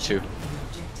 that's fine too.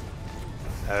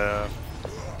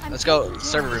 Let's go.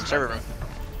 Server room.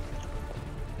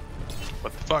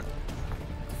 What the fuck?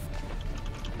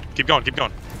 Keep going.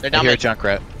 They're I down hear a mid.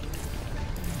 Junkrat.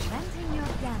 Granting your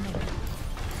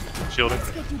damage. Shielding.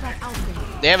 Let's get you back out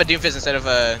there. They have a Doomfist instead of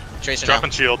a Tracer now.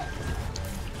 Dropping shield.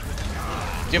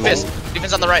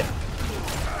 Doomfist on the right.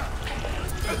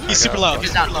 He's super low.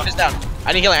 Doomfist down.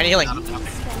 I need healing. Spell is upon you.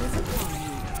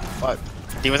 What?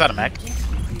 D was out of mech?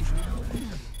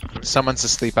 Someone's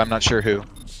asleep, I'm not sure who.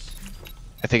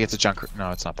 I think it's a Junkrat.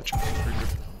 No, it's not the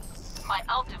Junkrat. My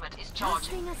ultimate is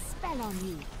charging. Casting a spell on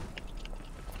you.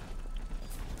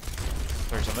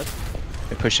 There's on mid.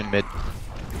 They push in mid.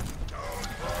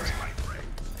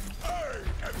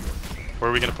 Where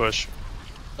are we gonna push?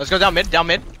 Let's go down mid,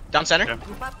 down center. Okay.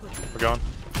 We're going.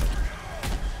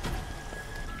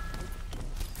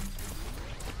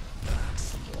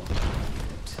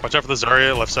 Watch out for the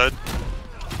Zarya left side.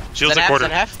 Shield's Set at half, quarter.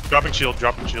 set half. Dropping shield,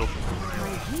 dropping shield.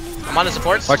 I'm on the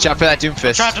supports. Watch out for that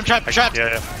Doomfist. I'm trapped.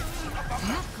 Yeah, yeah.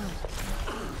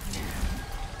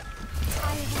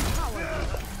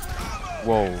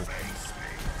 Whoa.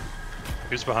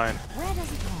 Who's behind?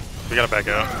 We gotta back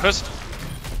out. Fist.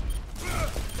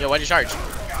 Yo, why'd you charge?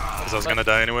 Because I was gonna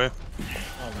die anyway.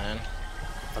 Oh man.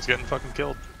 I was getting fucking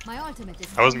killed. My ultimate is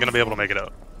I wasn't gonna be able to make it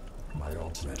out.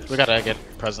 We gotta get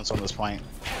presence on this point.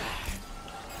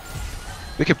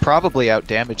 We could probably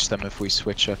outdamage them if we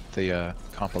switch up the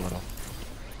comp a little.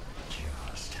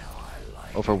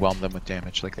 Overwhelm them with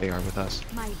damage like they are with us.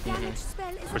 my damage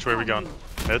spell is Which way are we going?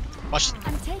 Mid? Watch.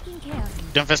 I'm taking care of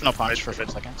you. Doomfist no punch for 5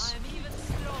 seconds.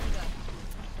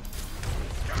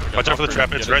 Watch out for the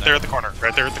trap. It's right there at the corner.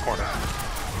 Right there at the corner.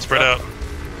 Spread out.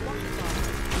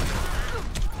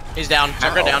 He's down.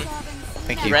 Junkrat down.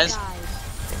 Thank you. Res.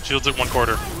 Shields at 1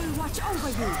 quarter. I will watch over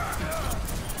you.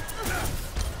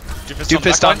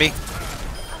 Doomfist on me.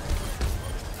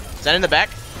 Zen in the back.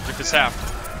 Doomfist half.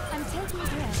 I'm taking care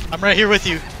of you. I'm right here with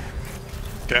you.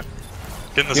 Okay.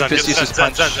 Get in the sun. Doomfist Get in the uses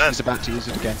sun. punch. Zen. He's about to use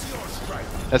it again.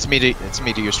 That's me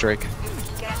to your strike.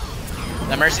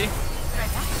 That Mercy.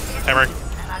 Hammer.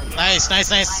 Nice.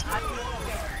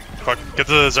 Fuck. Get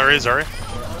the Zarya.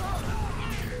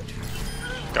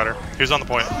 Got her. Who's on the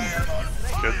point?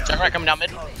 Good. Junkrat coming down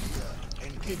mid.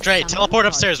 Dre, teleport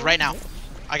upstairs right now.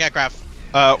 I got grab.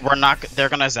 We're not. They're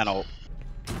gonna Zen ult.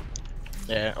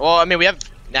 Yeah. Well, I mean, we have.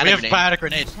 We have biotic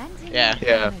grenade. Yeah.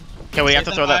 Yeah. Okay, we have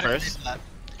to Save throw that biotic first. grenade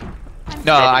for No,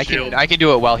 Drop a I shield. can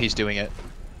do it while he's doing it.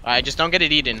 Alright, just don't get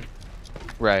it eaten.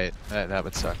 Right. That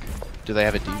would suck. Do they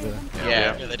have a diva?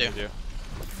 Yeah. Yeah, they do.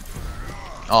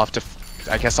 I'll have to.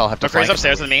 I guess I'll have to. McCree's flank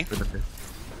upstairs him. with me.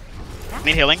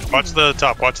 Need healing. Watch the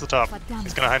top. Watch the top.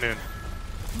 He's gonna high noon.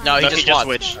 No, he No, just he just swapped.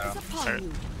 switched. Alright.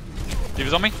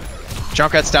 Diva's on me.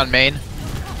 Junkrat's down main.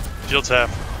 Shield's half.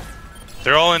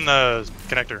 They're all in the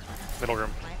connector. Middle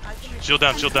room. Shield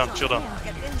down. Shield down. Shield down.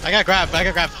 I got grab.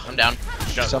 I'm down.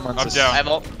 Someone's I'm as- down. I have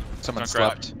ult. Someone Junkrat.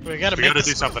 slept. We gotta We make gotta this.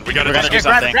 do something. We gotta We do gotta do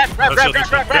something. something. Grab Let's shield this it.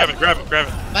 shit. Grab it. Grab it. Grab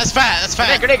it. That's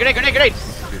fat. Grenade.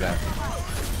 Do that.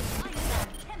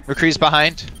 McCree's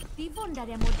behind.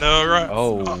 No, right.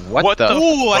 Oh, What what, the?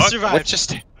 Ooh, I fuck? survived. What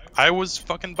just? I was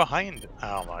fucking behind.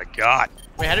 Oh my god.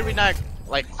 Wait, how did we not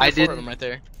like? I clear four of didn't- them right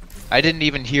there. I didn't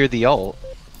even hear the ult.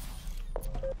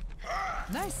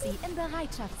 Mercy im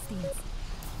Bereitschaftsdienst.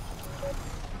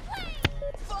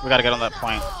 We gotta get on that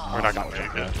point. We're not gonna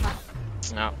make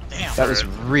it. No. Damn. That was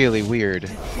really weird.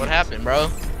 What happened, bro?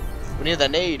 We need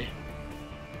that nade.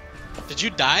 Did you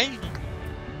die?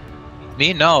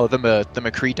 Me? No, the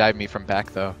McCree dived me from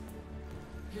back though.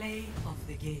 Play of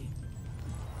the game.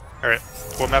 Alright.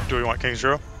 What map do we want? King's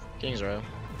Row? Kings Row.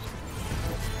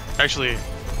 Actually,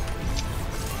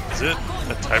 is it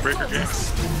a tiebreaker game?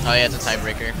 Oh yeah, it's a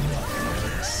tiebreaker.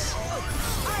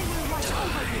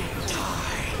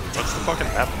 What's the fucking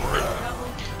map for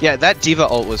it? Yeah, that diva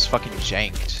ult was fucking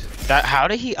janked. That. How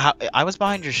did he? I was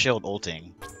behind your shield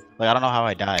ulting. Like I don't know how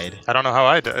I died. I don't know how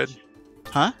I died.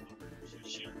 Huh?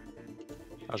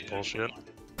 That was bullshit.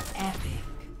 Epic.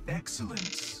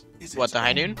 Excellence. What, the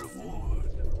high noon?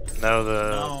 No, the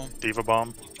No. Diva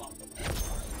Bomb.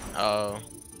 Oh.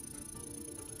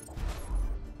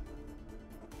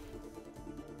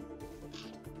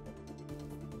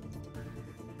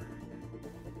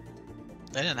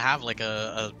 They didn't have like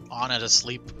a on at a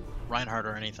sleep Reinhardt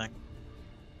or anything.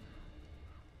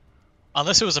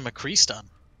 Unless it was a McCree stun.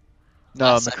 No,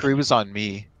 Last McCree second. was on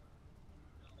me.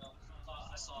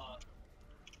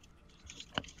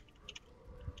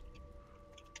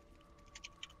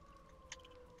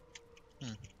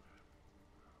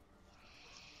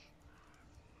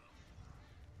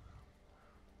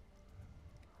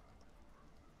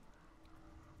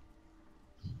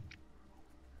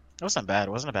 It wasn't bad.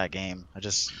 It wasn't a bad game. I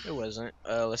just. It wasn't.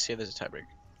 Let's see if there's a tiebreaker.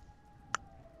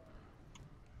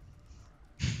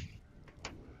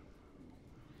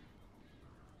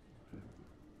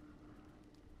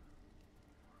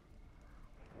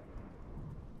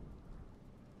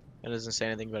 It doesn't say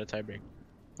anything about a tiebreaker.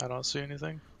 I don't see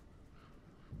anything.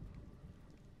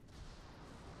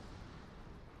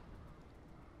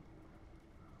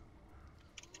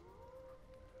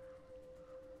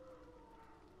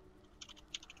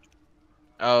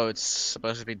 Oh, it's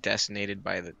supposed to be designated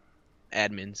by the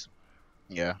admins.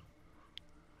 Yeah.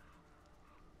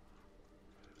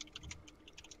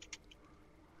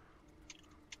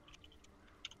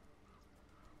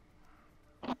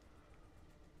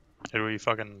 Who do we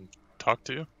fucking talk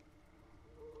to?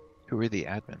 Who are the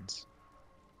admins?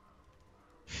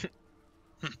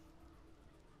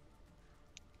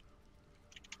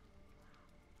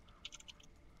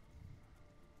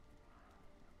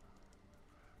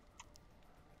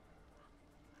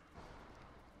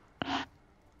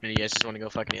 And you guys just want to go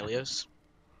fucking Ilios?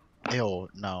 Ew,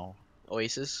 no.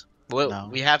 Oasis? Well, No.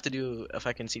 we have to do a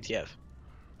fucking CTF.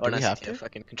 Or Do not we have CTF, to?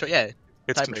 fucking control. Yeah,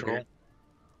 It's tiebreaker. control.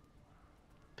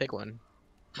 Pick one.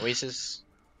 Oasis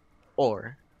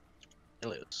or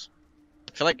Ilios.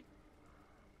 I feel like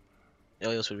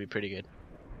Ilios would be pretty good.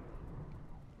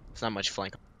 It's not much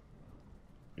flank.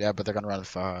 Yeah, but they're gonna run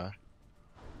far.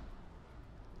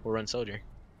 We'll run Soldier.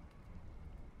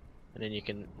 And then you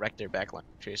can wreck their backline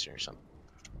Tracer or something.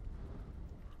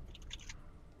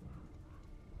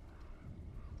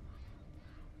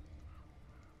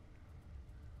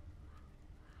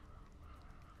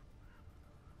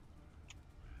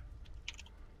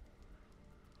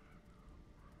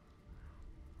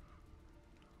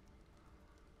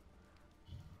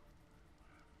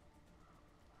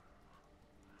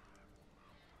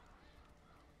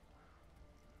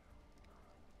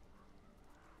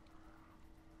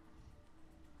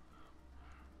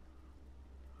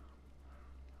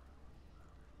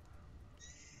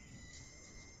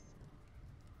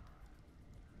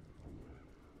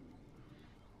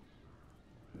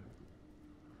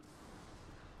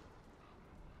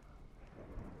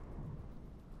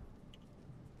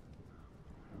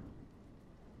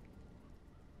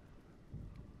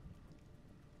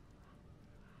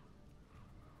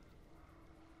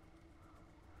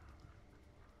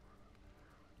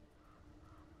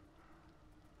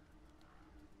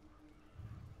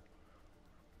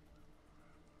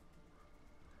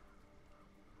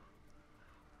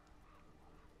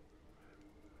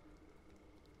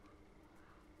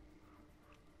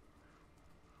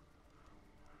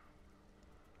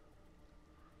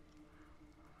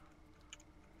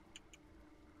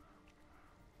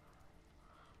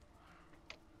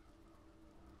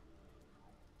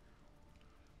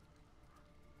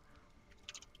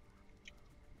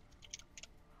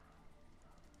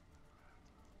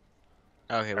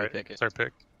 Okay, we Alright, pick it. it's our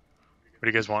pick. What do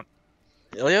you guys want?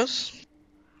 Ilios?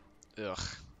 Ugh.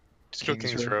 Just go King's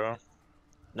King's Row. Row.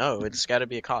 No, it's gotta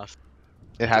be a cough.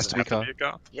 It has Does to it be have called. to be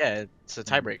a Goth? Yeah, it's a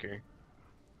tiebreaker.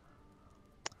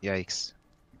 Yikes.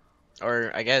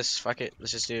 Or I guess, fuck it,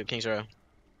 let's just do King's Row.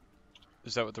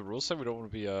 Is that what the rules say? We don't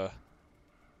want to be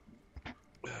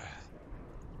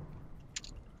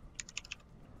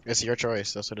It's your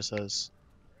choice. That's what it says.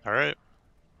 Alright,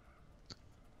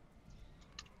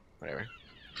 Whatever.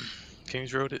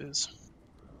 King's Road it is.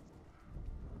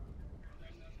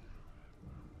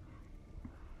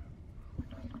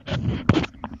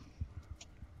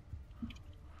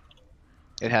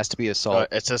 It has to be assault.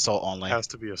 It's assault only. Has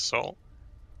to be assault.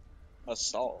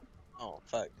 Assault. Oh,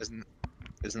 fuck.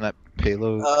 Isn't that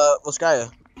payload?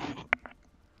 Volskaya.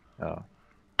 Oh.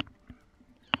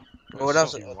 What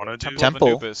else? You wanna do? Temple.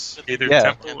 Anubis. Either Yeah.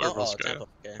 Temple or Temple? Oh, Volskaya. Temple.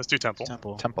 Okay. Let's do Temple.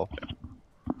 Temple. Temple.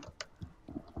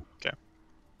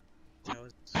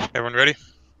 Everyone ready?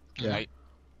 Yeah. Right.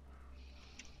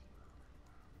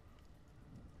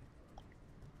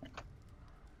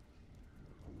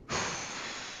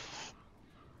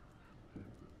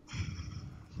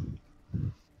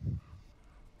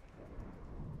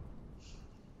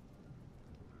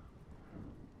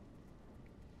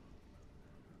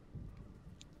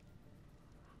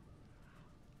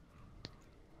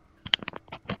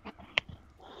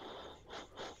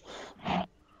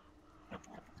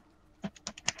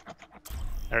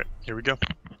 Alright, here we go.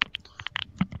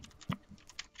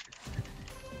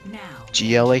 Now.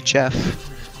 GLHF.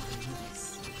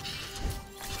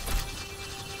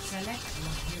 Select your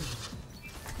hero.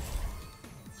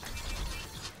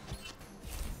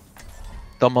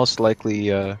 They'll most likely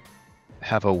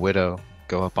have a widow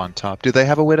go up on top. Do they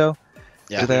have a widow?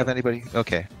 Yeah. Do they have anybody?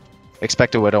 Okay.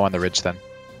 Expect a widow on the ridge then.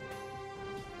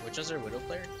 Which is their Widow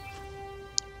player?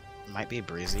 Might be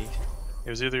Breezy. It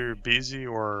was either Beezy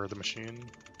or the Machine.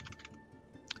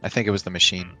 I think it was the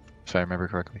machine, if I remember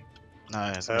correctly.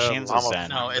 No, it's Machine's a Llama. Zen.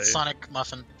 No, it's They- Sonic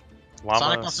Muffin. Llama,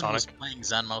 Sonic Muffin Sonic. was playing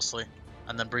Zen mostly,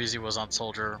 and then Breezy was on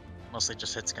Soldier, mostly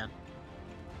just hit scan.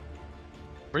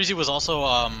 Breezy was also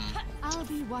I'll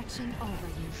be watching over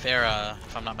you. Pharah,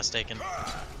 if I'm not mistaken.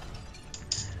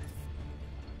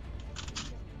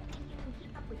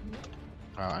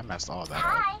 Oh, I messed all of that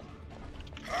up.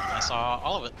 I saw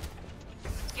all of it.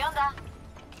 ¿Qué onda?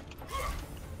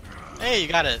 Hey, you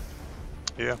got it.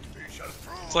 Yeah.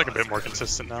 It's like a bit more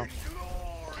consistent now.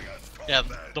 Yeah,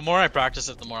 the more I practiced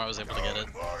it, the more I was able to get it.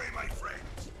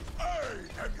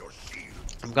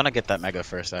 I'm gonna get that mega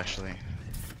first, actually.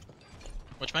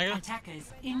 Which mega?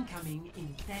 Attackers incoming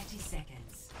in 30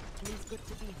 seconds. Feels good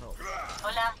to be home.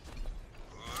 Hola.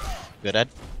 Good, Ed.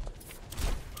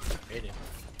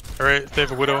 Alright, they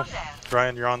have a Widow.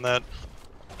 Ryan, you're on that.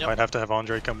 Yep. Might have to have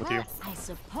Andre come with you. I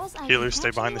suppose I Healers, can stay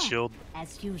catch behind you the up, shield.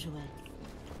 as usual.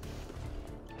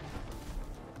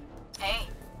 Hey.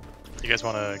 You guys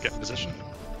want to get in position?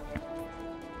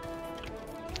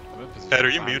 I'm in position. Ed, are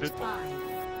you muted?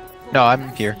 No, I'm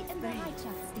here.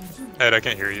 Ed, I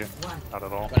can't hear you. Not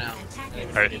at all. Go down.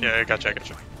 Alright, yeah, I gotcha, I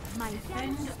gotcha. My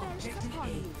Defend objective A.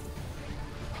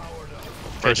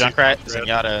 Okay, Mercy, Junkrat, Red,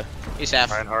 Zenyatta. He's half.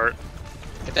 Reinhardt.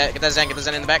 Get that Zen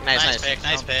in the back. Nice, nice. Pick,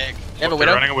 nice pick. They have a They're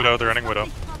widow. running a Widow, they're running a Widow.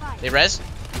 They res.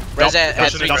 Res at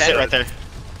don't 3 don't Sit sit right there.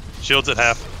 Shield's at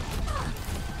half.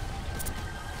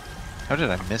 How did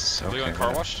I miss? Are they Okay. going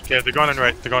car wash? Yeah, they're going in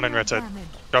right. They're going in right side.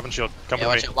 Dropping shield. Come Yeah,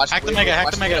 with watch me. it. Watch Hack the widow, mega, hack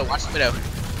watch the mega. widow, Watch the widow.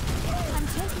 I'm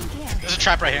taking care. There's a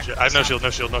trap right here. I have no shield, no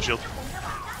shield, no shield.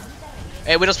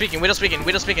 Hey, widow speaking. Widow speaking.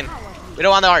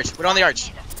 Widow on the arch. Widow on the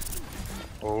arch.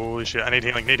 Holy shit, I need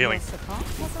healing, need healing. Your support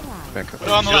has arrived. Back up.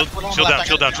 Widow on the Shield, left. Widow on the shield left. down,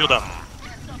 shield down, shield down.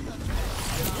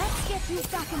 Let's get you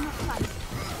back in the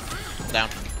fight. Down.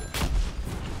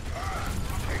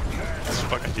 That's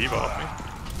fucking diva off me.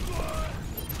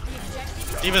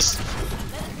 Divas.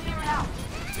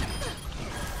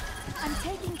 I'm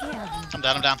taking care of you. I'm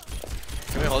down, I'm down.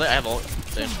 Can we hold it? I have ult.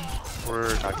 Dude.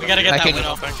 We're not We gotta get I that can-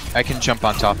 Widow. I can jump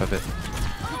on top of it,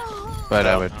 but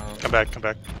I would. Come back, come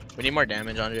back. We need more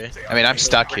damage, Andre. I mean, I'm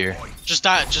stuck here. Just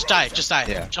die, just die, just die.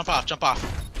 Yeah. Jump off, jump off.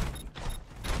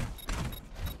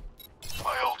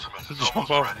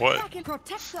 Jump off what? I can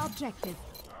protect the objective.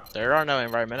 There are no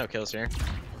environmental kills here.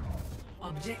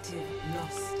 Objective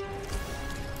lost.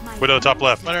 My Widow top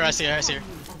left. Whatever, I see her, I see her.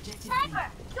 Objective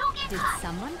Did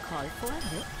someone call for a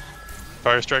lift?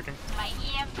 Fire striking. My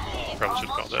EMP is Probably should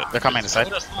have called that. They're coming to side.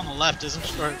 Widow's still on the left, isn't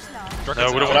she? Or- No,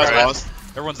 Widow Widow's went right. lost.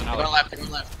 Everyone's in They're alley. going left. They're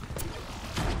going left.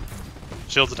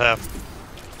 Shield's at half.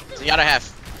 Zenyatta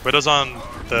half. Widow's on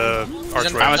the She's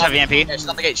archway. I almost have EMP. Yeah, she's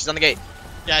on the gate. She's on the gate.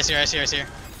 Yeah, I see her, I see her, I see her.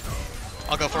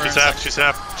 I'll go for her. She's half, she's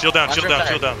half. Shield down, shield down,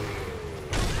 shield down.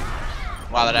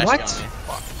 Wow, that actually What?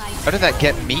 got me. How did that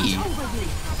get me?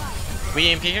 We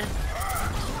EMP here?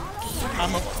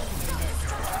 I'm a-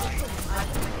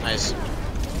 Nice.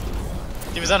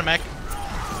 Diva's out of mech.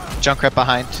 Junkrat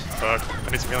behind. Fuck.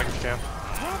 I need some healing if you can.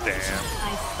 Damn.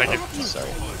 Thank you. Sorry.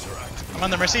 I'm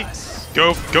on the Mercy.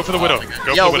 Go for the Widow. Go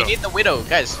for Yo, the we Widow. need the widow,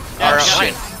 guys. Yeah, Or, we got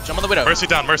Ryan, jump on the widow. Mercy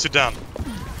down, mercy down.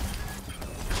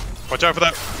 Watch out for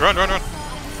that. Run, run, run.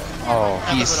 Oh,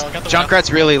 the he's Widow, got the Widow.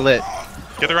 Junkrat's really lit.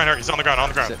 Get the Reinhardt. He's on the ground, on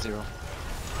the ground. Set 0.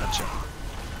 Gotcha.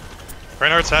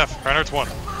 Reinhardt's half. Reinhardt's one.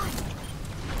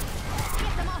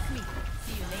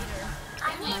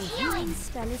 My healing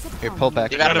spell is upon Here, pull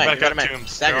back. You got him, Gotta man. back You got up him, man.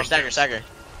 tombs. Stagger, They're on stagger, tombs. stagger.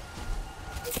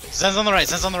 Zen's on the right,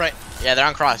 Zen's on the right. Yeah, they're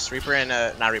on cross. Reaper and,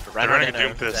 not Reaper. They're Reinhardt running a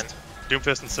and, Doomfist.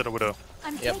 Doomfist instead of Widow.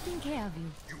 I'm Yep. taking care of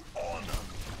you.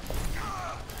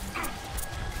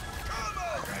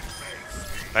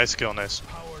 Nice skill, nice.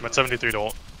 I'm at 73 to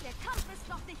ult.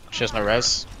 She has no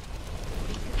res.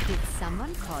 Did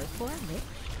someone call for a lift?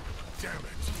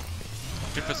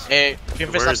 Doomfist. Hey,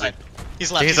 Doomfist Where left is he? side.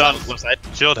 He's left, He's on the left side.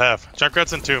 Shield half.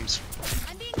 Junkrat's in tombs.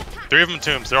 3 of them in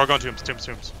tombs. They're all going tombs, tombs,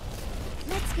 tombs.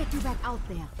 Let's get you back out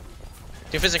there.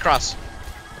 Doomfist and cross.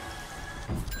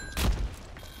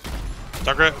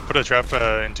 Junkrat, put a trap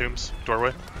in tombs.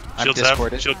 Doorway. I'm Shield's half.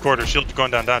 discorded. Shield quarter. Shield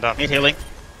going down, down, down. Need healing.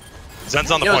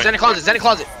 Zen's on the Yo, point. Zen in closet, Zen in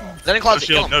closet. Zen in No closet.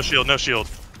 Kill shield, him. no shield, no shield.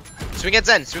 Swing at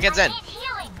Zen, swing at Zen.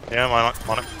 Yeah, I'm on it. I'm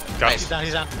on it. Got Nice. He's down,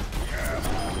 he's down.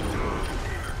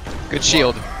 Good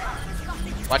shield.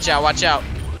 Watch out, watch out.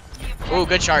 Ooh,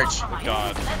 good charge.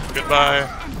 God. it. Goodbye,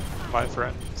 my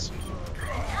friends.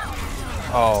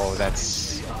 Oh, that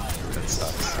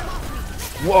sucks.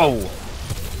 Whoa.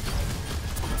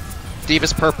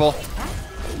 Diva's purple.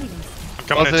 I'm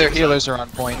coming Both in of their tombs. healers are on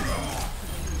point.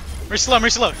 Mercy low,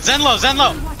 Mercy low. Zen low, Zen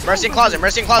low. Mercy in closet,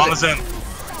 Mercy in I'm on the closet.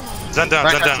 Zen. Zen down,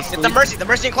 Zen down. Hit the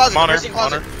Mercy in closet, I'm on her, Mercy in I'm on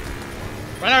closet.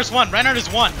 her. Reinhardt's one, Reinhardt is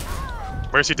one.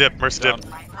 Mercy dip, Mercy dip.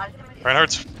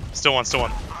 Reinhardt's still one, still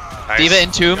one. Nice. Diva in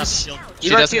Got the tombs. shield. She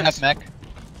Eva in doesn't tombs. have mech.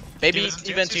 Baby, Diva's in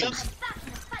Eva in tombs, you tombs.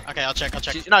 Okay, I'll check, I'll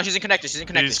check. No, she's in connector, she's in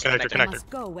connector. She's she's in connector, I connector. must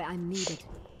go where I'm needed.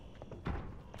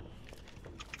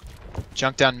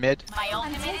 Junk down mid. My I'm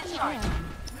ultimate taking is care charged. of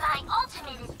you. My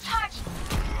ultimate is charging.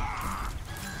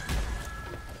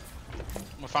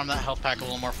 We'll farm that health pack a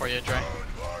little more for you, Dre.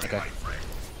 Okay.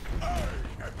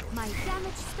 My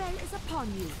damage spell is upon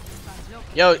you.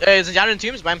 Yo, is Zen in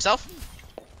tombs by himself?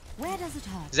 Where does it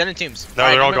hurt? Zen in tombs. No,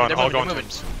 Alright, they're all moving, going, all moving, going moving.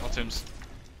 tombs. All tombs.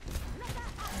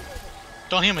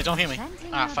 Don't heal me, don't heal me.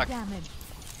 Preventing Ah, more fuck. damage.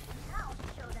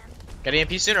 Got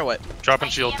EMP soon or what? Dropping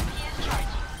shield.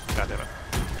 God damn it.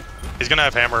 He's gonna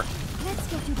have hammer.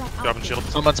 Dropping shield.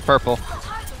 Someone's purple.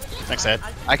 Thanks, Ed.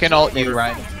 I can ult you,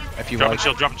 Ryan, if you Dropping want.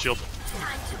 shield, dropping shield.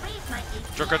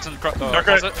 Junkrat's in the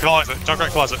Junkrat, closet. Junkrat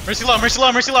closet. Mercy low, Mercy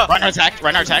low, Mercy low. Reinhardt attack.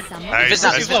 Reinhardt attack. Nice.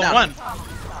 Mercy's low, one.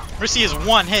 Mercy is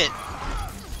one hit.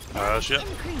 Shit.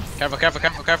 Careful, careful,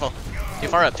 careful, careful. Too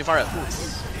far up, too far up.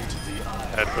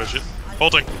 Had to push it.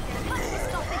 Bolting.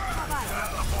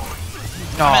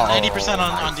 I'm at 90%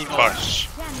 on D.Va.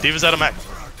 Fuck. D.Va's out of mech.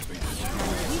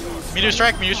 Meteor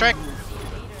strike, meteor strike.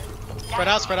 Spread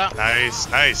out, spread out. Nice,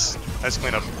 nice. Nice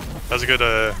cleanup. That was a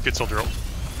good soldier ult.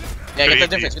 Yeah, Good get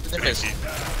the EMP. difference, get the difference.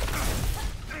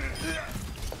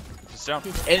 He's down.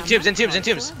 In tubes, in tubes, in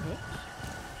tubes.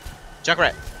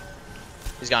 Junkrat.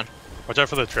 He's gone. Watch out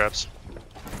for the traps.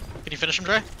 Can you finish him,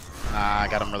 Dre? I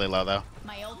got him really low though.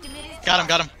 Got him,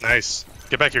 got him. Nice.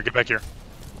 Get back here, get back here.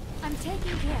 I'm taking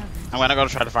care of I'm gonna go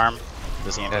try to farm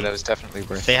this EMP. Yeah, that was definitely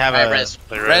worth They have Alright, a res.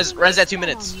 They Res at 2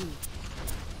 minutes.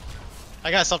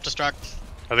 I got self-destruct.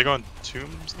 Are they going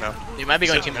tombs? No. You might be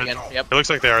going team again. Yep. It looks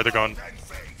like they are. They're going.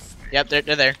 Yep, they're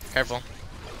there. Careful.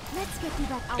 Let's get you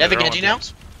back out. You have a they're Genji on now?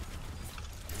 tombs.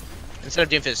 Instead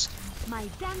of Doomfist. My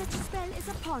damage spell is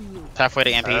upon you. halfway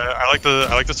to EMP. I like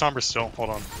the somber still. Hold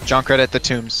on. Junkrat at the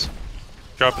tombs.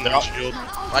 Dropping the shield.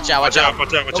 Watch out, watch out.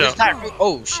 Watch out, watch Oh, he's out. tired.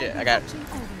 Oh shit, I got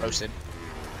roasted.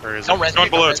 Where is it? Don't res It's going me,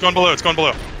 below. don't It's going below. It's going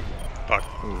below. Fuck.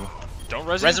 Don't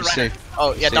res Res him. it right. Safe.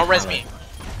 Oh yeah, Safe don't res highlight. me.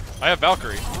 I have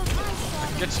Valkyrie. I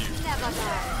can get to you.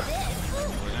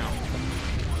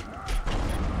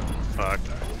 Fuck.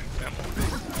 Damn.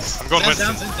 I'm going Zen's down,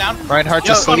 Winston. Zen's down. Reinhardt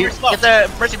Yo, to sleep. Get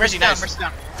the mercy, mercy, Down, nice. Mercy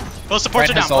down. Both supports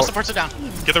are Ryan down, has both ult. supports are down.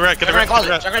 Get the rat. Get the Junkrat rat. Get the closet,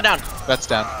 rat. Junkrat down. That's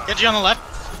down. Genji on the left.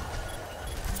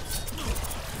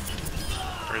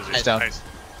 Where is he? He's down. Nice.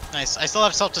 Nice. I still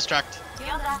have self-destruct. I'm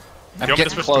You want me to getting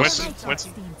switch to close. Winston?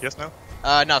 Winston? Yes, no?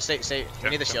 No, stay. We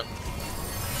need the shield.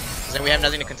 'Cause then we have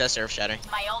nothing to contest Earth Shattering.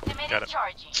 My ultimate Got is it.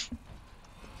 charging.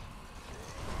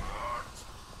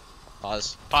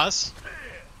 Pause. Pause.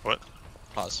 What?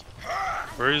 Pause.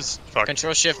 Where is fuck?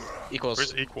 Control Shift equals.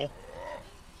 Where's equal?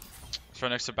 It's right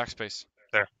next to backspace.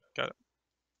 There. Got it.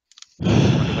 I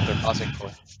wonder what they're pausing for.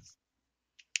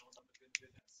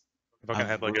 If I can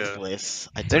have like a. ruthless.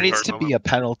 There needs to be a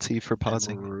penalty for I'm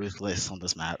pausing. ruthless on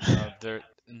this map. They're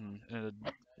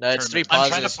No, it's 3 I'm trying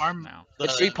to pauses. farm. now.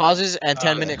 It's 3 pauses and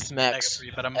 10 minutes max.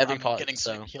 Mega free, but I'm every pause, getting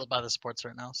so. healed by the supports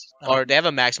right now. So Or they have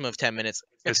a maximum of 10 minutes.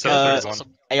 It's Uh, still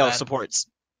one. Hey, yo, bad. supports.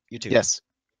 You too. Yes.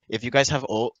 If you guys have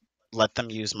ult, let them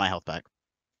use my health pack.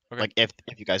 Okay. Like if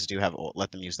you guys do have ult,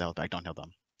 let them use the health pack. Don't heal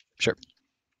them. Sure.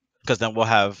 Because then we'll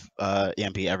have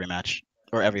EMP every match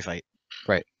or every fight.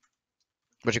 Right.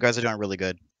 But you guys are doing really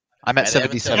good. I'm at Yeah, they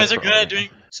haven't 77. you guys are for good all. at doing. You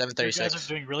guys 736. are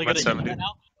doing really I'm good at at EMP 70. right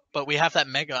now. But we have that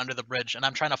mega under the bridge, and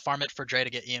I'm trying to farm it for Dre to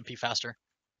get EMP faster.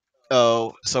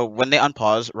 Oh, so when they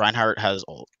unpause, Reinhardt has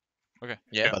ult.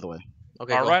 Yeah. By the way.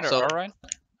 Okay, Our cool. Ryan, So, our Ryan?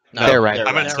 no, They're right.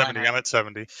 I'm Yeah, at 70. right. I'm at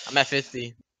 70. I'm at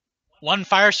 50. One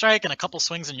fire strike and a couple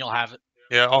swings, and you'll have it.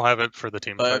 Yeah, I'll have it for the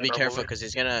team. But fight, be careful probably. because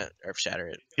he's gonna Earth Shatter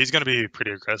it. He's gonna be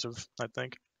pretty aggressive, I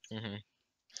think. Mm-hmm.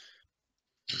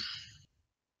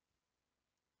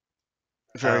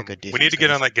 Very good We defense. need to get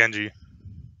guys. on that Genji.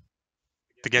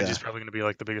 The Genji's Yeah. probably gonna be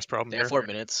like the biggest problem They here. have 4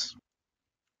 minutes.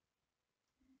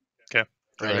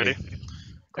 Are you ready?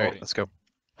 Cool, let's go.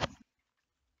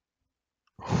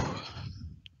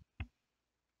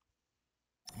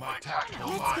 Let's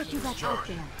get you back out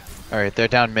there. Alright, they're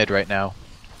down mid right now.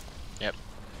 Yep.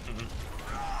 Mhm.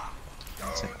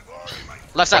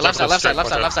 Left side, Watch left out for side, the left side, strike, left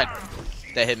side, left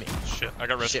side. They hit me. Shit. I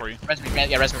got res Shit. for you. Res me,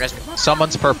 yeah, res me.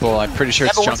 Someone's purple. I'm pretty sure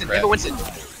it's Never Winston, never Junkrat. Winston.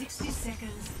 60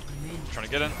 seconds remaining. Trying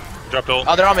to get in. Dropped ult.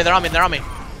 Oh, they're on me, they're on me, they're on me.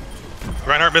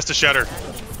 Reinhardt missed a shatter.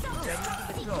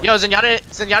 Yo,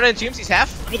 Zenyatta in tombs, he's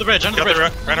half. Under the bridge, under the Got the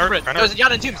bridge. Reinhardt. Yo, Reinhardt.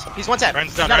 Zenyatta in tombs, he's 1 tap.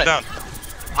 Reinhardt's down. Zenyatta.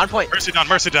 Reinhardt's down. On point. Mercy down.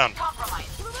 Mercy down.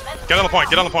 Get on the point.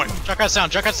 Get on the point. Junkrat's down,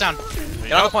 Junkrat's down.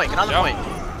 Get on the point, get on the Yep. point.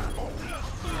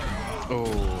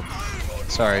 Oh.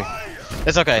 Sorry.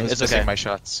 It's okay. I was It's missing okay. my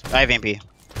shots. I have EMP.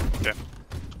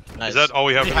 Nice. Is that all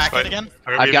we have You for this hack it fight? again?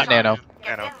 I've got nano.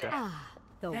 Nano. Okay. Ah,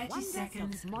 the 30 wonders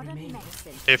seconds of modern remaining.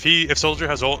 medicine. If Soldier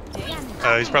has ult,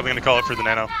 he's probably gonna call it for the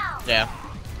nano. Yeah.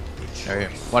 Alright.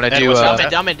 Wanna That do was Down mid,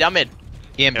 down mid, down mid.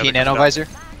 EMP Yeah, they're nano coming visor?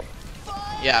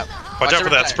 Yeah. Watch out for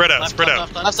that. Spread out. Left, Spread left,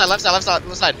 out. left, Left side, left side, left side,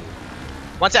 left side.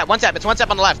 1 tap, 1 tap. It's 1 tap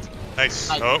on the left. Nice.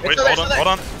 Nice. Oh It's wait. still there, Hold on. still Hold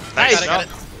on. Nice. Nice. Got it.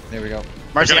 There we go.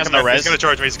 Mercy has no res. He's gonna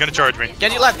charge me. He's gonna charge me.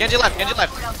 Genji left, Genji left, Genji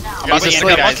left. I'm Yeah, about to he's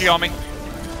EMP, guys. Monkey on me.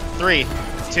 3,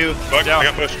 2. Fuck, I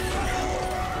got pushed.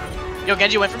 Yo,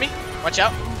 Genji went for me. Watch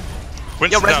out. Yo,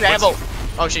 Winston res down. me, I have ult.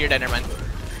 Winston. Oh shit, you're dead, never mind.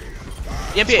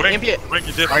 EMP it, Swing. EMP it. Swing,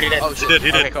 he did. Already did. Oh, he did, he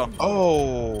Okay, did. cool.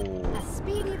 Oh.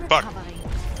 Fuck.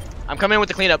 I'm coming in with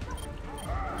the cleanup.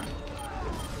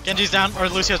 Genji's down, or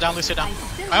Lucio's down, Lucio down.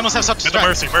 I almost have such Get the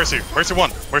Mercy, Mercy. Mercy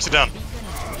 1. Mercy down.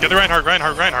 Get the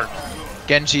Reinhardt.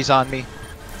 Genji's on me.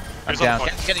 I'm Here's on down.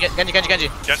 point. Genji.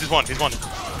 Genji's 1, he's 1.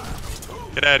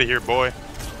 Get out of here, boy.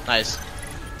 Nice.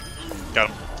 Got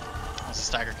him. That's a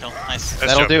stagger kill. Nice. Nice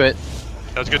That'll job. do it.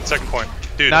 That was a good second point.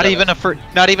 Dude, Not even a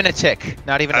tick.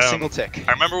 Not even a single tick.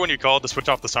 I remember when you called to switch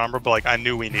off the Sombra, but like I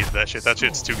knew we needed that shit. That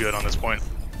shit's too good on this point.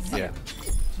 Yeah.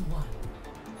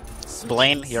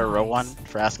 Blaine, you're a row 1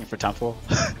 for asking for temple.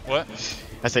 What?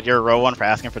 I said you're a row 1 for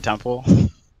asking for temple.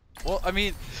 Well, I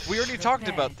mean, we already talked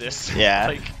about this. Yeah.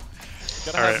 Like,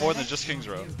 gotta Alright. have more than just King's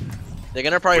Row. They're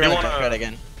gonna probably What do run you the wanna- red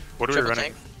again. What are we Triple running?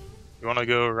 tank? You want to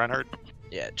go Reinhardt?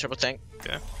 Yeah, triple tank.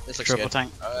 Yeah. This looks Triple good.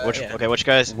 tank. Yeah. Okay, which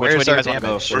way do Where's you guys our want to go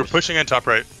damage? We're first? pushing in top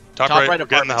right. Top Top right. right We're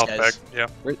getting the health back. apartments,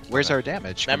 Yeah. Where's our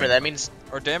damage? Remember, that means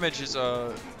Our damage is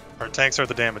Our tanks are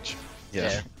the damage.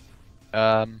 Yeah.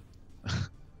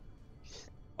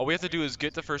 all we have to do is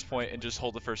get the first point and just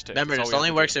hold the first hit. remember That's this all we only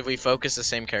have to works do. if we focus the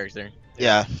same character.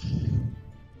 Yeah.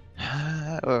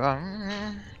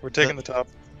 We're taking the top.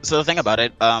 So the thing about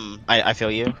it, I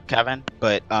feel you, Kevin,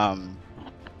 but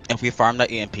if we farm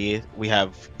that EMP, we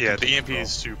have. Yeah, the EMP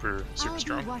is super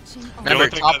strong. Remember,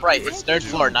 thing top that- right. It's third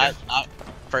floor, not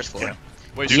first floor. Yeah.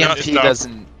 Wait, Do so not EMP stop.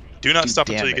 doesn't. Do not do stop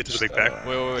until you get to the big damage, pack.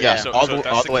 wait. Yeah, so, all so the- if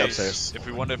that's all the the way case, upstairs. if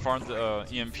we want to farm the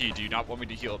EMP, do you not want me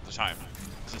to heal at the time?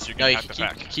 Since you No, can you hack the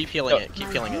pack. keep healing it.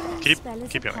 Keep healing it. Keep healing.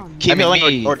 Keep I mean, healing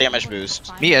me- or damage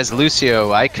boost. Me as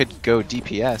Lucio, I could go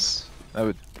DPS. That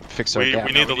would fix our We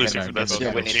gap. need the we Lucio need for that this. both.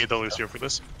 Yeah, We we need the Lucio for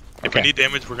this. If Okay. we need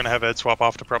damage, we're gonna have Ed swap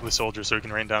off to probably Soldier so he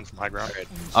can rain down from high ground.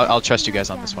 I'll trust you guys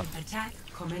on this one. Attack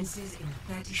commences in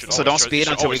 30 Should seconds. So always don't trust- speed you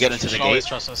should until we always get trust- into the You always gate.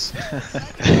 trust us.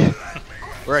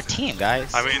 We're a team,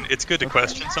 guys. I mean, it's good to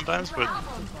question sometimes, but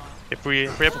if we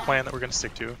have a plan that we're gonna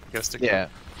stick to, we gotta stick to Yeah, it.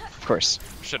 of course.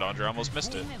 Shit, Andre, I almost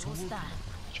missed it.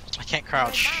 I can't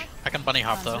crouch. I can bunny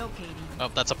hop though. Oh,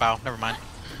 that's a bow. Never mind.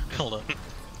 Hold up.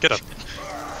 Get up.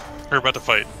 We're about to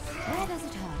fight.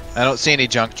 I don't see any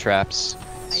junk traps,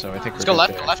 so I think Let's we're go good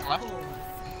left. there.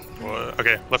 Go left.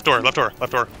 Okay, left door.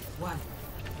 One.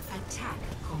 Attack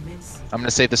commences. I'm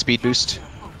gonna save the speed boost.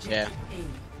 Yeah.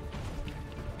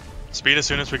 Speed as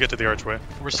soon as we get to the archway.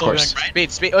 We're Of still doing course.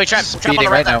 right. Speed. Oh, wait, trap on Speeding the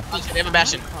right right side. They have a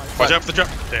bastion. Watch out for the drop.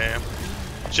 Damn.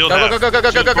 Shield Go, half. go, go, go,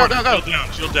 go, Shield go, go, corner. go, go. Shield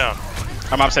down. Shield down.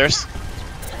 I'm upstairs.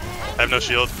 I have no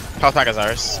shield. Health pack is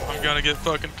ours. I'm gonna get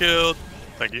fucking killed.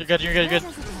 Thank you. You're good. You're good. You're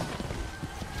good.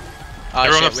 Oh,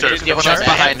 Everyone shit, we upstairs. need to give Everyone them upstairs. a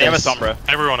behind They have a us. Sombra.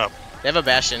 Everyone up. They have a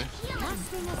bastion.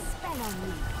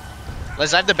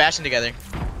 Let's dive the bastion together.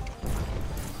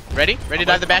 Ready? Ready to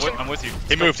dive the bastion? I'm with you.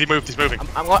 He moved. He's moving.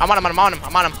 I'm on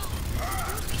him.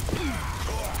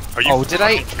 Are you Oh, did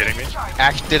I- fucking kidding me?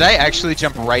 Did I actually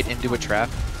jump right into a trap?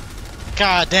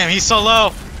 God damn, he's so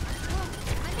low.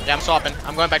 Yeah, I'm swapping.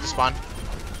 I'm going back to spawn.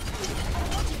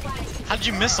 How did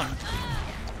you miss him?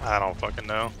 I don't fucking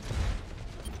know.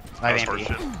 I That was mean,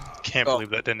 horseshit. Can't Go. believe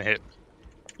that didn't hit.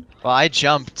 Well, I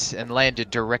jumped and landed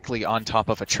directly on top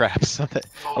of a trap, so that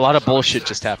a lot of bullshit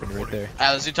just happened right there.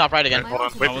 Alright, let's do top right again. Hold on.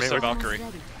 Wait for Almost me. a Valkyrie.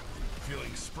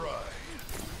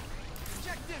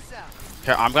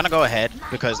 here, I'm gonna go ahead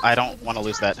because I don't want to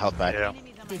lose that health back. Yeah.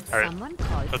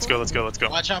 Alright. Let's go.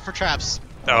 Watch out for traps.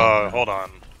 Hold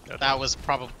on. That was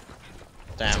probably.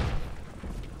 Damn.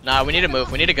 Nah, we need to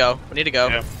move. We need to go.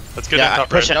 Yeah. Let's get Yeah, in top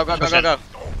push right. it. Go.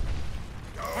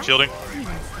 Shielding.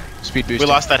 Speed boost. We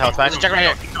lost that health back. Check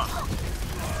right here.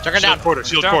 Check her down.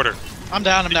 Shield quarter. I'm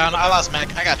down. I lost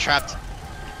mech. I got trapped.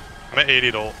 I'm at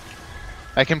 80 ult.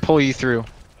 I can pull you through.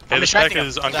 Hey, this pack distracting him.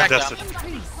 is Distract uncontested.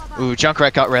 Ooh,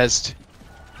 Junkrat got rezzed.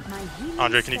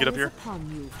 Andre, can you get up here?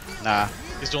 Nah.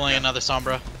 He's dueling another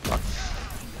Sombra.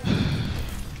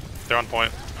 They're on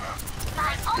point.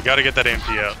 We gotta get that AMP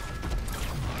out.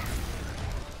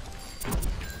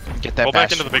 Get that Pull back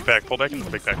bastion. into the big pack. Pull back into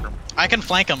the big pack room. I can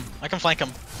flank him.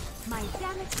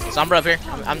 Sombra up here.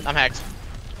 I'm hacked.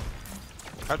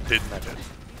 How didn't that hit?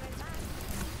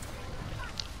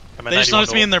 I'm at They just 91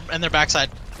 noticed me ult. E in their backside.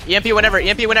 EMP whenever.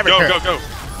 Go.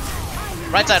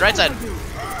 Right side.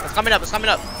 It's coming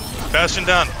up. Bastion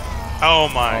down. Oh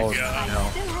my Oh, god.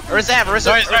 no.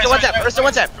 Arista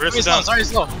one tap. Wrist down. Sorry,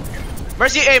 slow.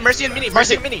 Mercy and Mini.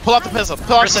 Pull out the pistol.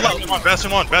 Pull out the pistol.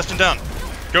 Bastion 1. Bastion down.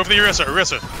 Go for the Orisa.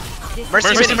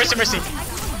 Mercy.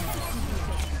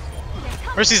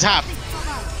 Mercy's half.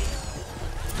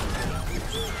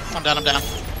 I'm down.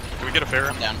 Can we get a fair?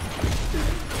 I'm down.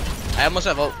 I almost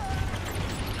have ult.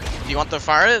 Do you want to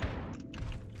fire it?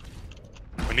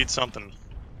 We need something.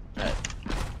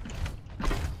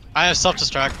 I have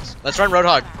self-destruct. Let's run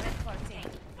Roadhog.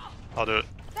 I'll do it.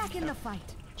 Back in the fight.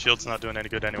 Shield's not doing any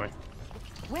good anyway.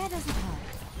 Where does it hurt?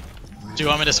 Do you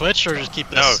want me to switch or just keep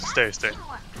this? No, stay.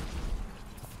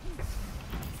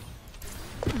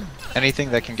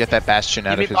 Anything that can get that Bastion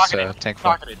out of his tank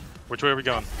farm. Which way are we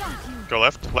going? Go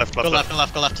left? Left. Go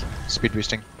left. Speed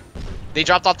boosting. They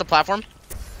dropped off the platform.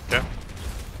 Okay.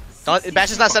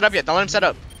 Bastion's not set up yet. Don't let him set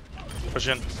up. Push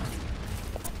in.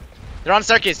 They're on the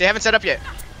staircase. They haven't set up yet.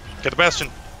 Get the Bastion.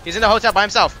 He's in the hotel by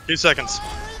himself. 2 seconds.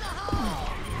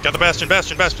 Got the Bastion.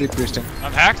 Speed boosting.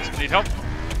 I'm hacked. Need help.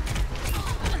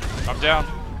 I'm down.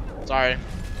 Sorry.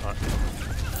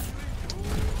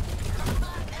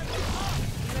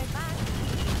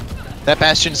 That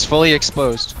Bastion's fully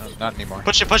exposed. Oh, not anymore.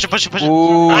 Push it.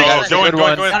 Ooh, Nice. that's a good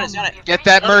one. Got it. Get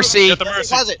that Mercy. Get the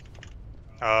Mercy. Pause it.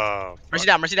 Oh. Mercy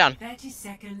down. 30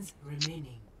 seconds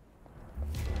remaining.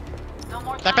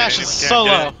 That Bastion's Can't so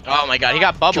get low. it. Oh my god, he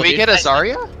got bubbled. Can we dude. get a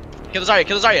Zarya? Kill the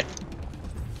Zarya.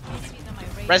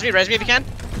 Res me if you can.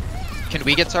 Can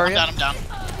we get Zarya? I'm down.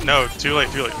 No, too late.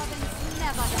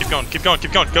 Keep going. Go.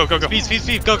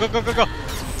 Speed. Go. We're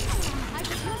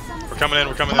coming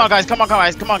in. Come on, guys.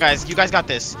 You guys got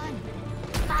this.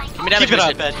 Give me damage Keep it up,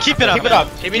 boosted. Ben. Keep it up.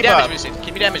 Give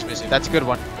me damage boosted. That's a good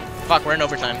one. Fuck, we're in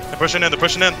overtime. They're pushing in.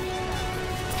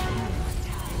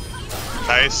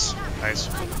 Nice.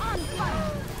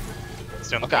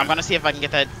 Stay on the Okay, I'm point. gonna see if I can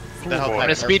get that. The health boy. I'm pack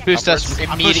gonna speed boost us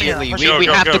I'm immediately. pushing. We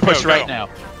Go, have to go, push go. right now.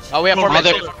 Oh, we have 4 Right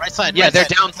minutes. side. Yeah, right they're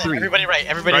side, down right side. 3. Everybody right.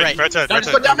 Right side. No,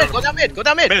 just go down mid. Go down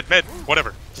mid. Mid.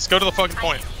 Whatever. Just go to the fucking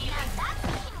point.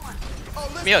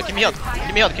 Give me healed.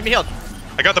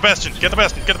 I got the Bastion. Get the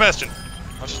Bastion.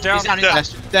 I'm just down. He's down.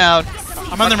 Bastion down.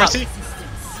 I'm on the Mercy. Did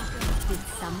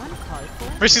someone call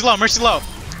for? Mercy's low.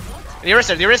 The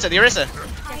Orisa.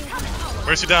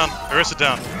 Mercy down. Orisa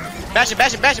down. Bastion.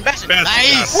 Bastion.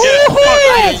 Nice.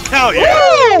 Yes. Hell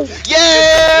yeah.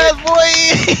 Yeah, boy!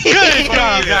 Good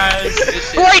job, guys.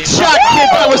 Great shot, kid.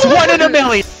 That was 1 in a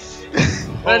million.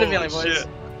 One in a million, Holy boys. shit.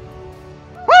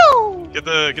 Woo! Get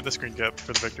the screen cap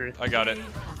for the victory. I got it.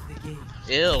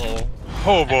 Ew.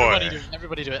 Oh boy.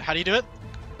 Everybody do it. How do you do it?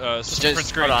 Just print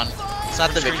screen. Hold on. It's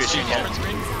not the victory screen yet. Print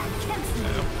screen.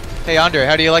 Hey, Andre,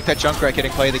 how do you like that Junkrat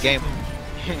getting play of the game?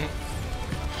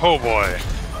 Oh boy.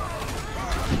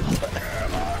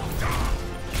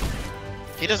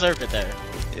 He deserved it there.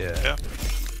 Yeah.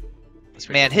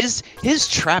 Man, his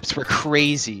traps were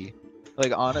crazy.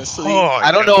 Like, honestly. Oh,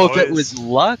 I don't yeah, know if it boys. was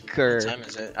luck or... What time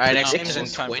is it? Alright, next game is in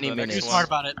Time for 20 the next Be minutes. one. smart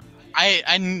about it.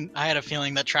 I had a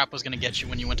feeling that trap was gonna get you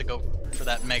when you went to go for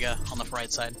that mega on the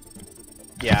right side.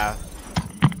 Yeah.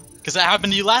 Because that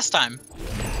happened to you last time.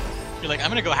 You're like, I'm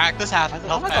gonna go hack this health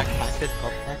pack.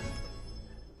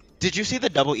 Did you see the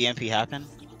double EMP happen?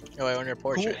 Oh, wait, on your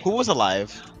portrait. Who was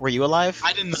alive? Were you alive?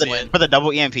 I didn't for the, see it. for the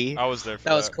double EMP. I was there for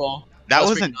That was cool. That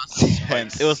was was freaking awesome.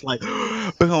 intense. It was like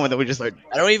boom, and then we just like.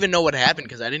 I don't even know what happened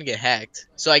because I didn't get hacked.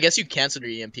 So I guess you canceled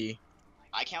your EMP.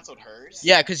 I canceled hers.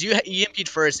 Yeah, because you EMP'd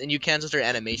first and you canceled her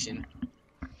animation.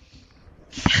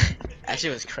 That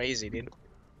shit was crazy, dude.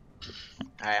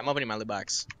 Alright, I'm opening my loot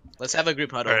box. Let's have a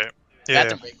group huddle. Alright. Yeah.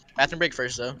 Bathroom break. Bathroom break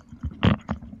first, though. That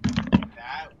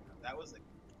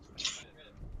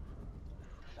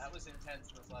was intense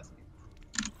this last game.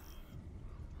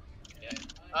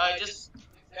 Just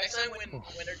next time when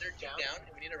they're down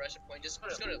and we need to rush a point, just go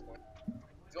to the point.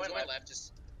 Go on my left,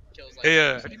 just kills like.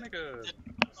 Hey, How do you make a...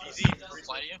 Easy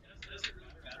reply to you.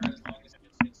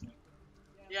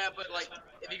 Yeah, but like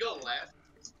if you go left,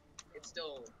 it's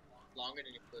still longer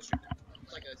than if you go straight down.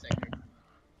 It's like a second.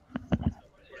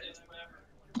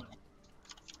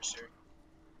 For sure.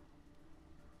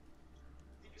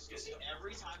 You see,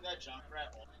 every time that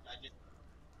Junkrat, I just